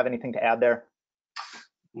 Sam, do you have anything to add there?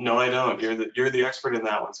 No, I don't. You're the expert in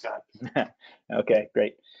that one, Scott. Okay,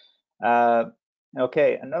 great.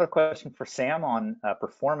 Okay, another question for Sam on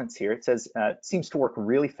performance here. It says, it seems to work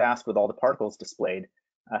really fast with all the particles displayed.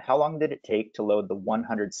 How long did it take to load the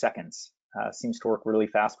 100 seconds? Seems to work really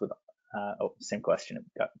fast with, oh, same question, it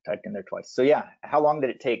got typed in there twice. So yeah, how long did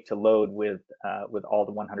it take to load with all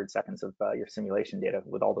the 100 seconds of your simulation data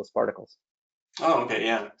with all those particles? Oh, okay,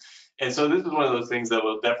 yeah. And so this is one of those things that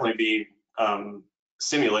will definitely be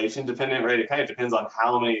simulation dependent, right? It kind of depends on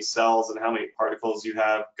how many cells and how many particles you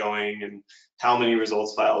have going and how many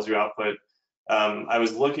results files you output. I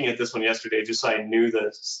was looking at this one yesterday just so I knew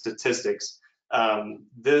the statistics.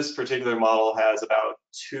 This particular model has about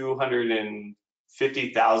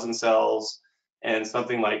 250,000 cells and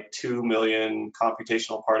something like 2 million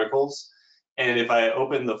computational particles. And if I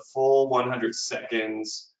open the full 100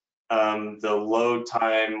 seconds, the load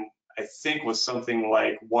time, I think, was something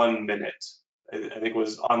like 1 minute. I think it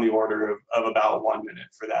was on the order of about 1 minute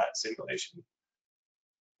for that simulation.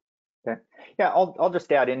 Okay. Yeah, I'll just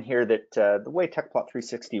add in here that the way Tecplot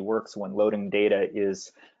 360 works when loading data is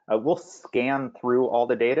we'll scan through all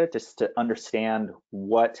the data just to understand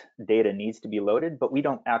what data needs to be loaded, but we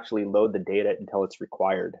don't actually load the data until it's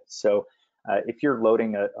required. So if you're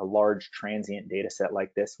loading a large transient data set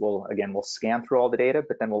like this, we'll scan through all the data,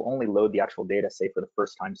 but then we'll only load the actual data, say, for the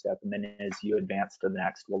first time step. And then as you advance to the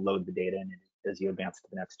next, we'll load the data. And as you advance to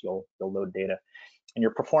the next, you'll load data. And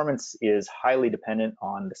your performance is highly dependent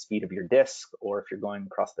on the speed of your disk, or if you're going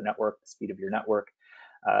across the network, the speed of your network,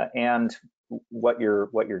 and what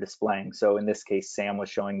you're displaying. So in this case, Sam was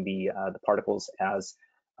showing the particles as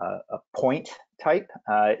a point type.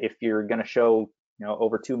 If you're going to show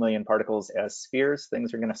over 2 million particles as spheres,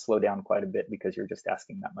 things are going to slow down quite a bit because you're just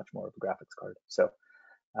asking that much more of a graphics card. So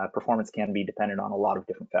performance can be dependent on a lot of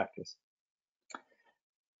different factors.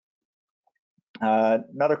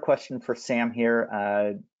 Another question for Sam here.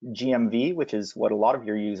 GMV, which is what a lot of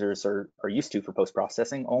your users are used to for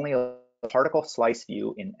post-processing, only a particle slice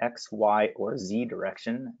view in X, Y, or Z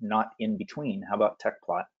direction, not in between. How about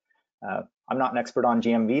Tecplot? I'm not an expert on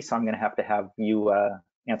GMV, so I'm going to have you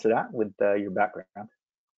answer that with your background.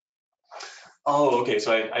 Oh, okay.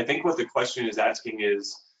 So I think what the question is asking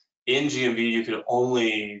is, in GMV, you could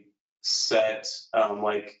only set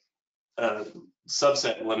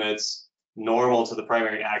subset limits normal to the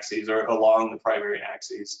primary axes or along the primary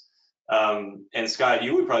axes. And Scott,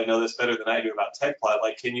 you would probably know this better than I do about Tecplot.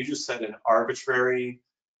 Like, can you just set an arbitrary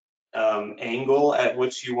angle at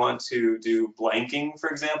which you want to do blanking, for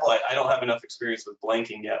example? I don't have enough experience with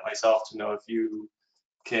blanking yet myself to know if you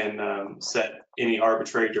can set any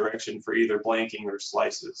arbitrary direction for either blanking or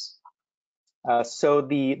slices. So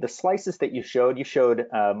the slices that you showed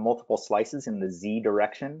multiple slices in the Z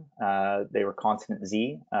direction. They were constant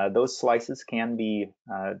Z. Those slices can be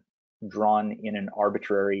drawn in an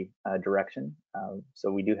arbitrary direction.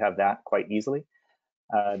 So we do have that quite easily.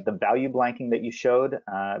 The value blanking that you showed,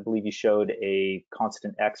 I believe you showed a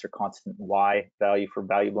constant X or constant Y value for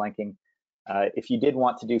value blanking. If you did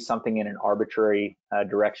want to do something in an arbitrary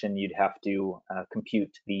direction, you'd have to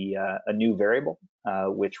compute a new variable,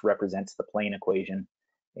 which represents the plane equation,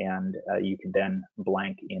 and you could then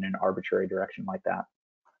blank in an arbitrary direction like that.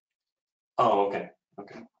 Oh, okay.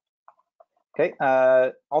 Okay. Okay,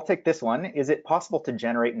 I'll take this one. Is it possible to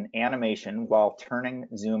generate an animation while turning,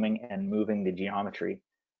 zooming, and moving the geometry?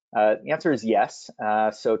 The answer is yes.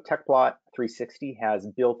 So Tecplot 360 has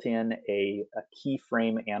built in a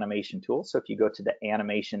keyframe animation tool. So if you go to the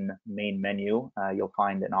animation main menu, you'll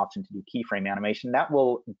find an option to do keyframe animation. That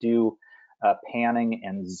will do panning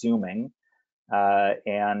and zooming.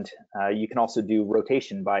 And you can also do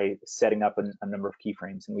rotation by setting up a number of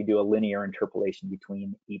keyframes. And we do a linear interpolation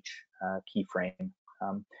between each keyframe.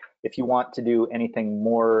 If you want to do anything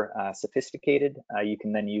more sophisticated, you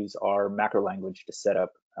can then use our macro language to set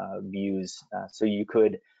up views. So you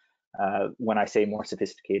could, when I say more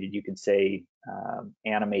sophisticated, you could say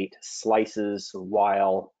animate slices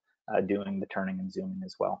while doing the turning and zooming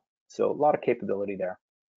as well. So a lot of capability there.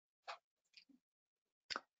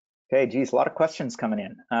 Okay, geez, a lot of questions coming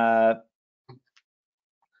in.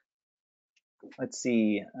 Let's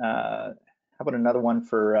see. How about another one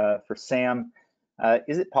for Sam?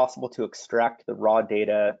 Is it possible to extract the raw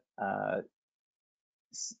data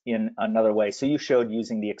in another way? So you showed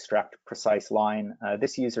using the extract precise line.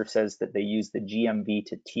 This user says that they use the GMV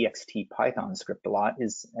to TXT Python script a lot.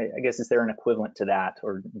 I guess, is there an equivalent to that,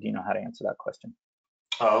 or do you know how to answer that question?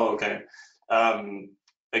 Oh, okay.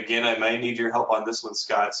 Again, I might need your help on this one,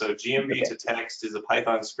 Scott. So GMV to text is a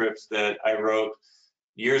Python script that I wrote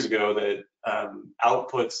years ago that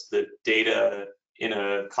outputs the data in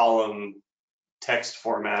a column text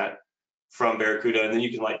format from Barracuda, and then you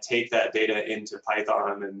can like take that data into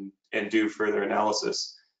Python and do further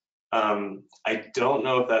analysis. I don't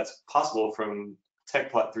know if that's possible from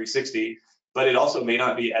Tecplot 360, but it also may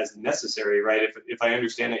not be as necessary, right? If I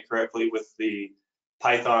understand it correctly, with the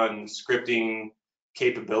Python scripting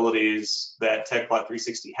capabilities that Tecplot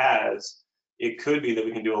 360 has, it could be that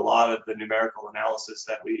we can do a lot of the numerical analysis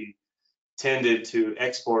that we tended to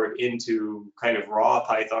export into kind of raw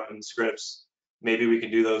Python scripts. Maybe we can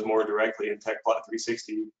do those more directly in Tecplot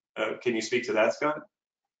 360. Can you speak to that, Scott?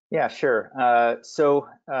 Yeah, sure.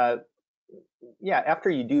 Yeah, after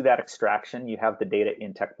you do that extraction, you have the data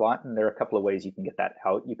in Tecplot, and there are a couple of ways you can get that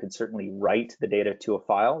out. You could certainly write the data to a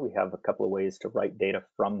file. We have a couple of ways to write data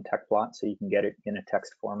from Tecplot, so you can get it in a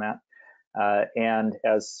text format. And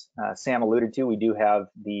as Sam alluded to, we do have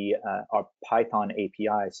our Python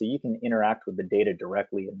API, so you can interact with the data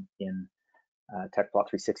directly in Tecplot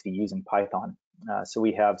 360 using Python. So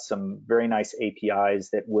we have some very nice APIs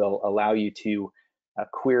that will allow you to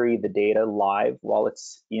query the data live while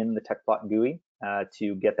it's in the Tecplot GUI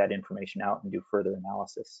to get that information out and do further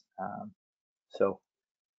analysis.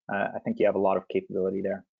 I think you have a lot of capability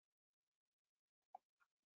there.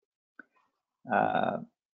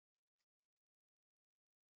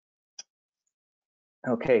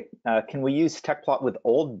 Okay, can we use Tecplot with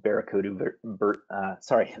old Barracuda?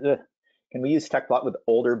 Can we use Tecplot with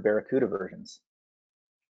older Barracuda versions?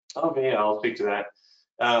 Okay, yeah, I'll speak to that.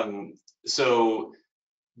 So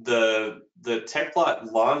the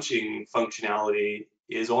Tecplot launching functionality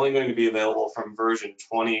is only going to be available from version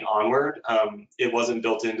 20 onward. It wasn't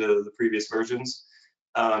built into the previous versions.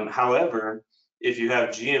 However, if you have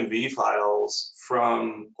GMV files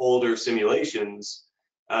from older simulations,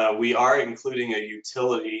 we are including a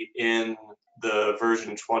utility in the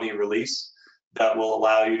version 20 release that will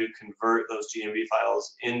allow you to convert those GMV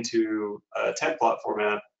files into a Tecplot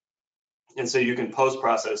format. And so you can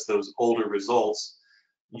post-process those older results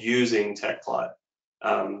using Tecplot.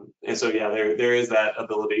 And so, yeah, there is that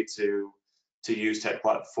ability to use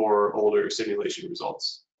Tecplot for older simulation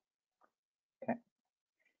results. Okay.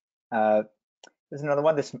 There's another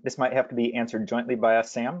one. This might have to be answered jointly by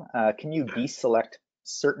us, Sam. Can you deselect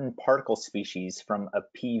certain particle species from a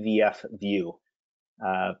PVF view?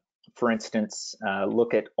 For instance,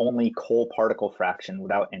 look at only coal particle fraction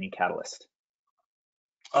without any catalyst.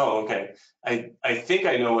 Oh, okay. I think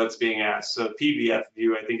I know what's being asked. So PVF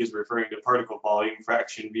view, I think, is referring to particle volume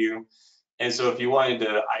fraction view. And so if you wanted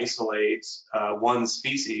to isolate one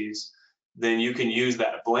species, then you can use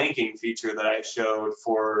that blanking feature that I showed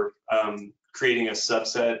for creating a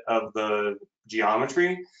subset of the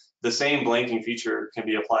geometry. The same blanking feature can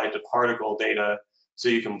be applied to particle data, so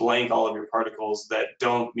you can blank all of your particles that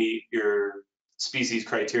don't meet your species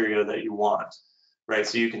criteria that you want, right?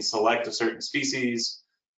 So you can select a certain species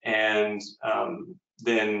and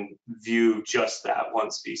then view just that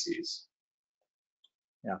one species.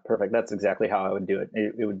 Yeah, perfect. That's exactly how I would do it.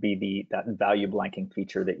 It would be that value blanking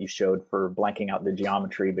feature that you showed for blanking out the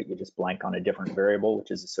geometry, but you just blank on a different variable,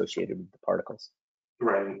 which is associated with the particles.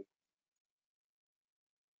 Right.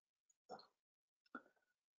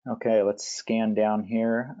 Okay, let's scan down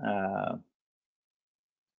here.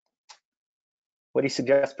 What do you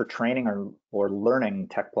suggest for training or learning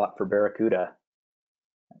Tecplot for Barracuda?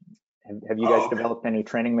 Have you guys developed any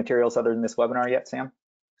training materials other than this webinar yet, Sam?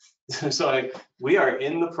 So we are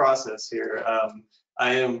in the process here.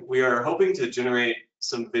 We are hoping to generate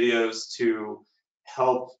some videos to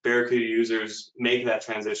help Barracuda users make that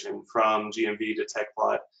transition from GMV to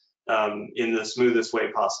Tecplot in the smoothest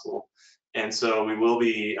way possible. And so we will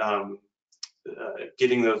be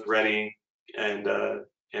getting those ready,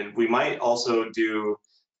 and we might also do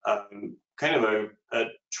kind of a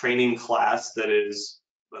training class that is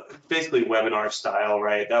basically webinar style,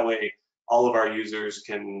 right? That way all of our users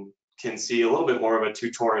can see a little bit more of a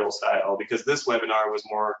tutorial style, because this webinar was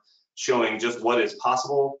more showing just what is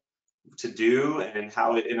possible to do and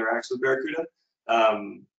how it interacts with Barracuda.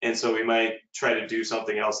 And so we might try to do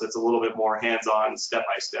something else that's a little bit more hands-on,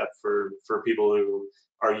 step-by-step for people who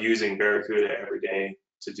are using Barracuda every day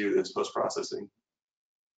to do this post-processing.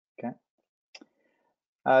 Okay.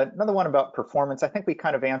 Another one about performance. I think we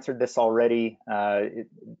kind of answered this already.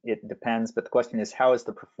 It depends, but the question is, how is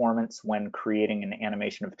the performance when creating an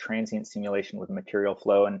animation of transient simulation with material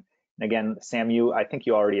flow? And again, Sam, I think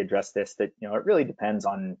you already addressed this, that it really depends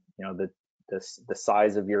on the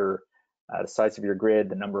size of your grid,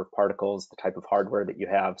 the number of particles, the type of hardware that you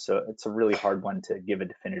have. So it's a really hard one to give a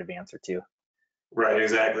definitive answer to. Right,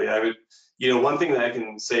 exactly. One thing that I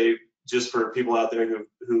can say, just for people out there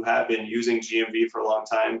who have been using GMV for a long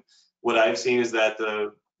time, what I've seen is that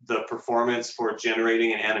the performance for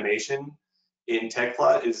generating an animation in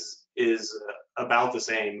Tecplot is about the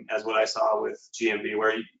same as what I saw with GMV,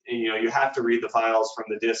 where you have to read the files from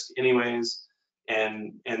the disk anyways,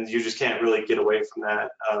 and you just can't really get away from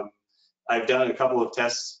that. I've done a couple of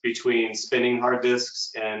tests between spinning hard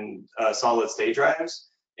disks and solid state drives,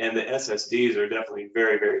 and the SSDs are definitely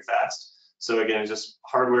very, very fast. So again, just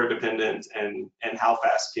hardware dependent, and how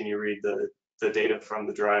fast can you read the data from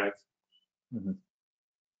the drive. Mm-hmm.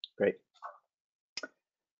 Great.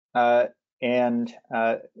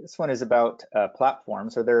 This one is about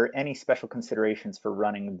platforms. Are there any special considerations for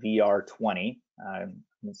running VR20? I'm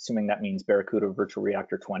assuming that means Barracuda Virtual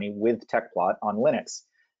Reactor 20 with Tecplot on Linux.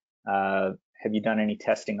 Have you done any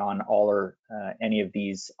testing on all or any of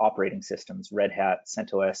these operating systems, Red Hat,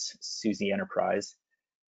 CentOS, SUSE Enterprise?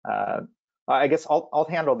 I guess I'll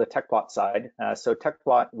handle the Tecplot side. So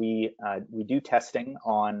Tecplot, we do testing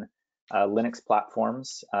on Linux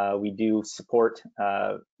platforms. We do support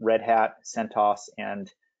Red Hat, CentOS,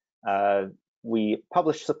 and we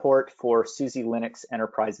publish support for SUSE Linux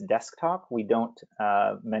Enterprise Desktop. We don't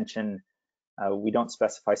we don't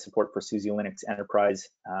specify support for SUSE Linux Enterprise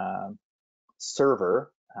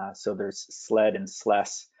Server. So there's SLED and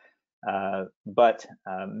SLES. But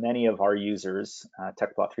many of our users,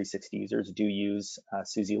 Tecplot 360 users, do use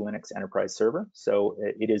SUSE Linux Enterprise Server, so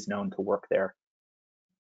it is known to work there.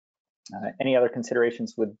 Any other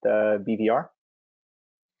considerations with BVR?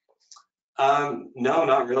 No,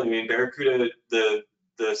 not really. I mean, Barracuda,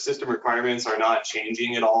 the system requirements are not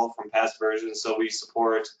changing at all from past versions, so we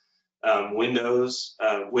support Windows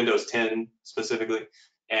 10 specifically,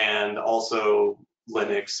 and also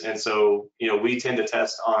Linux. And so, we tend to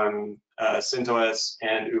test on CentOS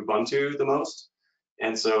and Ubuntu the most.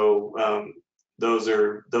 And so those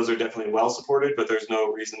are definitely well supported, but there's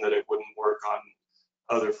no reason that it wouldn't work on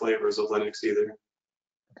other flavors of Linux either.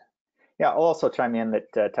 Yeah, I'll also chime in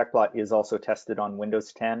that Tecplot is also tested on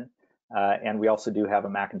Windows 10, and we also do have a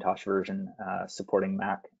Macintosh version supporting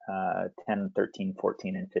Mac 10, 13,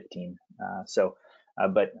 14, and 15.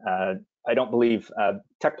 But I don't believe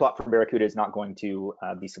Tecplot for Barracuda is not going to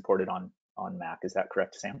be supported on Mac. Is that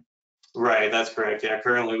correct, Sam? Right, that's correct. Yeah,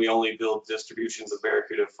 currently we only build distributions of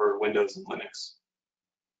Barracuda for Windows and Linux.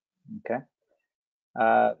 Okay.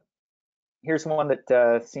 Here's one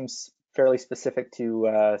that seems fairly specific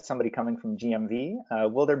to somebody coming from GMV.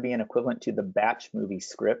 Will there be an equivalent to the batch movie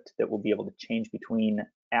script that will be able to change between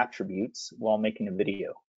attributes while making a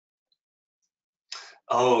video?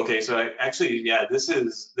 Oh, okay. So actually, yeah, this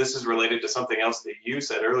is related to something else that you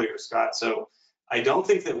said earlier, Scott. So I don't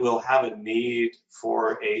think that we'll have a need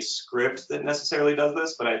for a script that necessarily does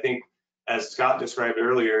this, but I think, as Scott described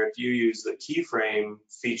earlier, if you use the keyframe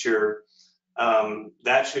feature,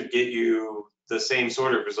 that should get you the same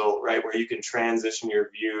sort of result, right? Where you can transition your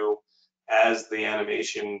view as the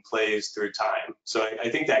animation plays through time. So I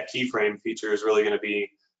think that keyframe feature is really going to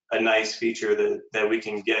be a nice feature that we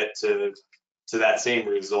can get to that same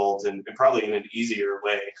result, and probably in an easier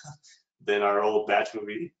way than our old batch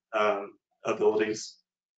movie abilities.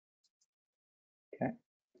 Okay.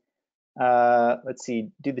 Let's see.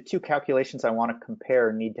 Do the two calculations I want to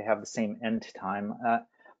compare need to have the same end time?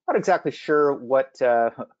 Not exactly sure what's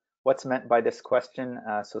meant by this question.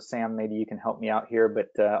 So Sam, maybe you can help me out here,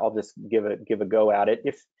 but I'll just give a go at it.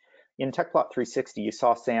 If in Tecplot 360 you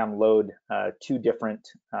saw Sam load two different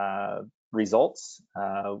results,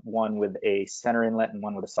 one with a center inlet and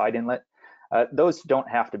one with a side inlet, those don't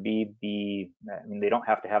have to be they don't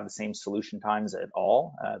have to have the same solution times at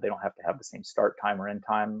all. They don't have to have the same start time or end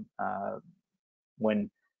time.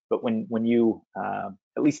 But when you,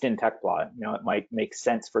 at least in Tecplot, it might make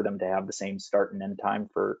sense for them to have the same start and end time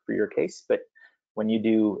for your case. But when you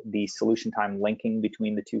do the solution time linking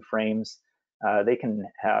between the two frames, they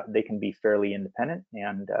can be fairly independent,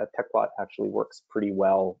 and Tecplot actually works pretty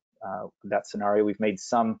well with that scenario. We've made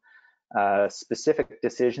some specific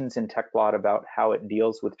decisions in Tecplot about how it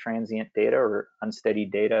deals with transient data or unsteady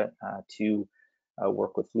data to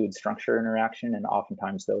work with fluid structure interaction, and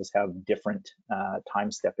oftentimes those have different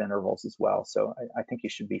time step intervals as well. So I think you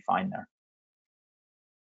should be fine there.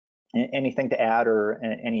 Anything to add or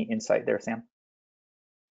any insight there, Sam?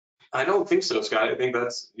 I don't think so, Scott. I think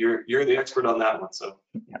you're the expert on that one. So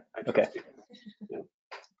yeah. Okay. Yeah.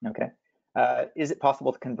 Okay. Is it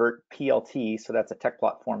possible to convert PLT, so that's a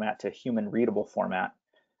Tecplot format, to human readable format?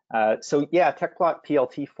 So yeah, Tecplot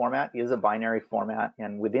PLT format is a binary format,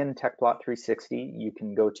 and within Tecplot 360, you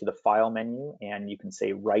can go to the File menu and you can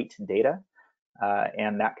say Write Data,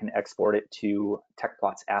 and that can export it to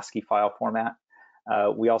Tecplot's ASCII file format.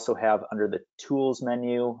 We also have, under the Tools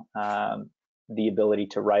menu, the ability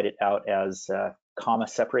to write it out as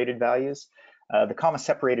comma-separated values. The comma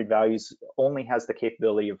separated values only has the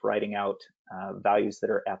capability of writing out values that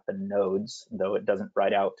are at the nodes, though it doesn't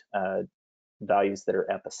write out values that are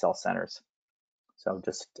at the cell centers. So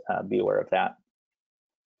just be aware of that.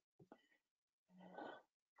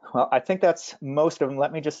 Well, I think that's most of them.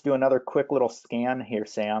 Let me just do another quick little scan here,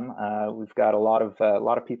 Sam. We've got a lot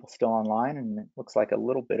of people still online, and it looks like a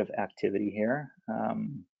little bit of activity here.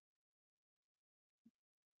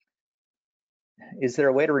 Is there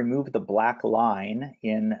a way to remove the black line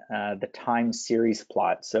in the time series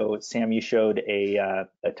plot? So Sam, you showed a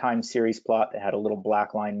time series plot that had a little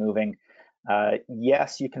black line moving.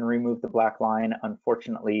 Yes, you can remove the black line.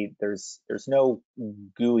 Unfortunately, there's no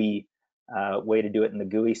GUI way to do it in the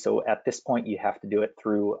GUI. So at this point, you have to do it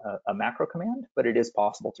through a macro command, but it is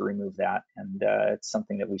possible to remove that. And it's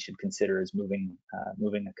something that we should consider as moving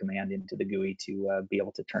a command into the GUI to be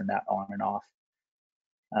able to turn that on and off.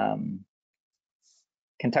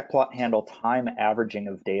 Can Tecplot handle time averaging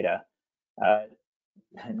of data?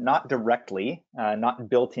 Not directly, not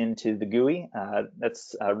built into the GUI.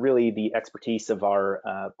 That's really the expertise of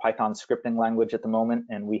our Python scripting language at the moment,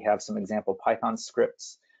 and we have some example Python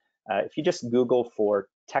scripts. If you just Google for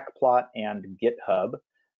Tecplot and GitHub,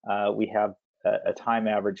 we have a time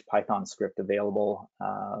average Python script available,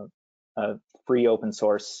 free open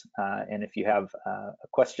source. And if you have a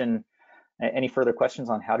question, any further questions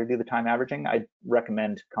on how to do the time averaging, I'd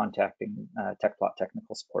recommend contacting Tecplot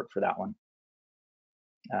technical support for that one.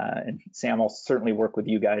 And Sam will certainly work with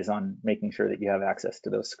you guys on making sure that you have access to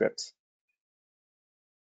those scripts.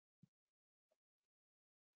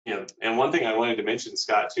 Yeah, and one thing I wanted to mention,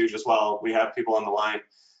 Scott, too, just while we have people on the line,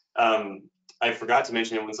 I forgot to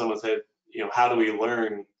mention it when someone said, how do we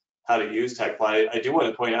learn how to use Tecplot? I do want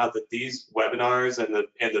to point out that these webinars and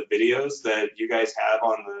the videos that you guys have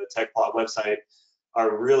on the Tecplot website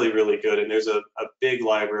are really, really good. And there's a big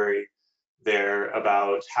library there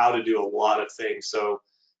about how to do a lot of things. So,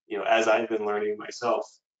 as I've been learning myself,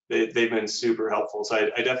 they've been super helpful. So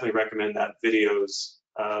I definitely recommend that videos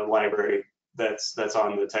library that's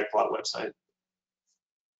on the Tecplot website.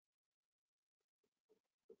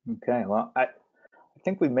 Okay, well, I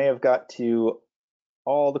think we may have got to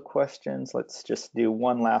all the questions. Let's just do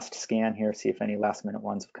one last scan here, see if any last minute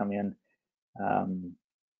ones have come in.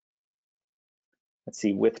 Let's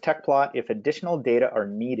see, with Tecplot, if additional data are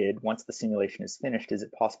needed once the simulation is finished, is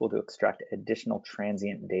it possible to extract additional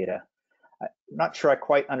transient data? I'm not sure I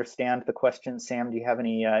quite understand the question. Sam, do you have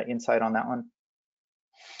any insight on that one?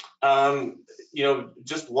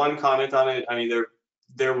 Just one comment on it. I mean,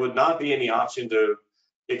 there would not be any option to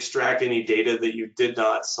extract any data that you did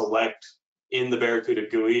not select in the Barracuda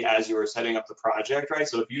GUI as you were setting up the project, right?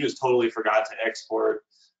 So if you just totally forgot to export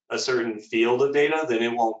a certain field of data, then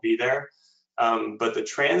it won't be there. But the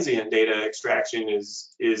transient data extraction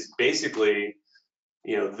is basically,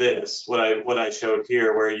 this what I showed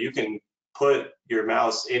here, where you can put your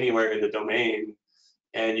mouse anywhere in the domain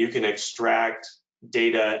and you can extract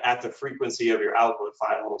data at the frequency of your output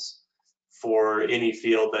files for any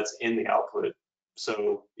field that's in the output.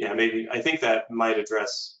 So yeah, maybe I think that might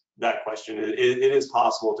address that question. It is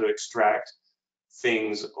possible to extract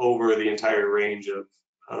things over the entire range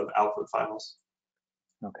of output files.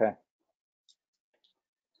 Okay.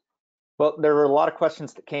 Well, there were a lot of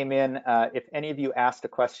questions that came in. If any of you asked a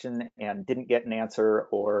question and didn't get an answer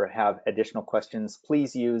or have additional questions,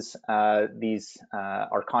 please use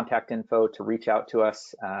our contact info to reach out to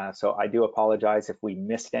us. So I do apologize if we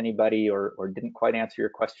missed anybody or didn't quite answer your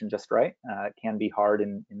question just right. It can be hard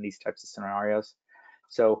in these types of scenarios.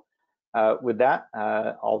 So with that,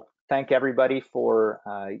 I'll thank everybody for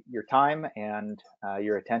your time and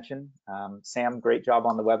your attention. Sam, great job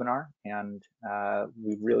on the webinar, and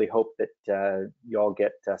we really hope that you all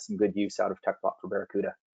get some good use out of Tecplot for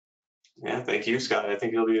Barracuda. Yeah, thank you, Scott. I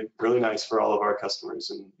think it'll be really nice for all of our customers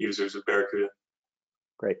and users of Barracuda.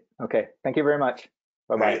 Great. Okay, thank you very much.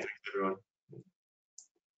 Bye-bye. Thanks, everyone.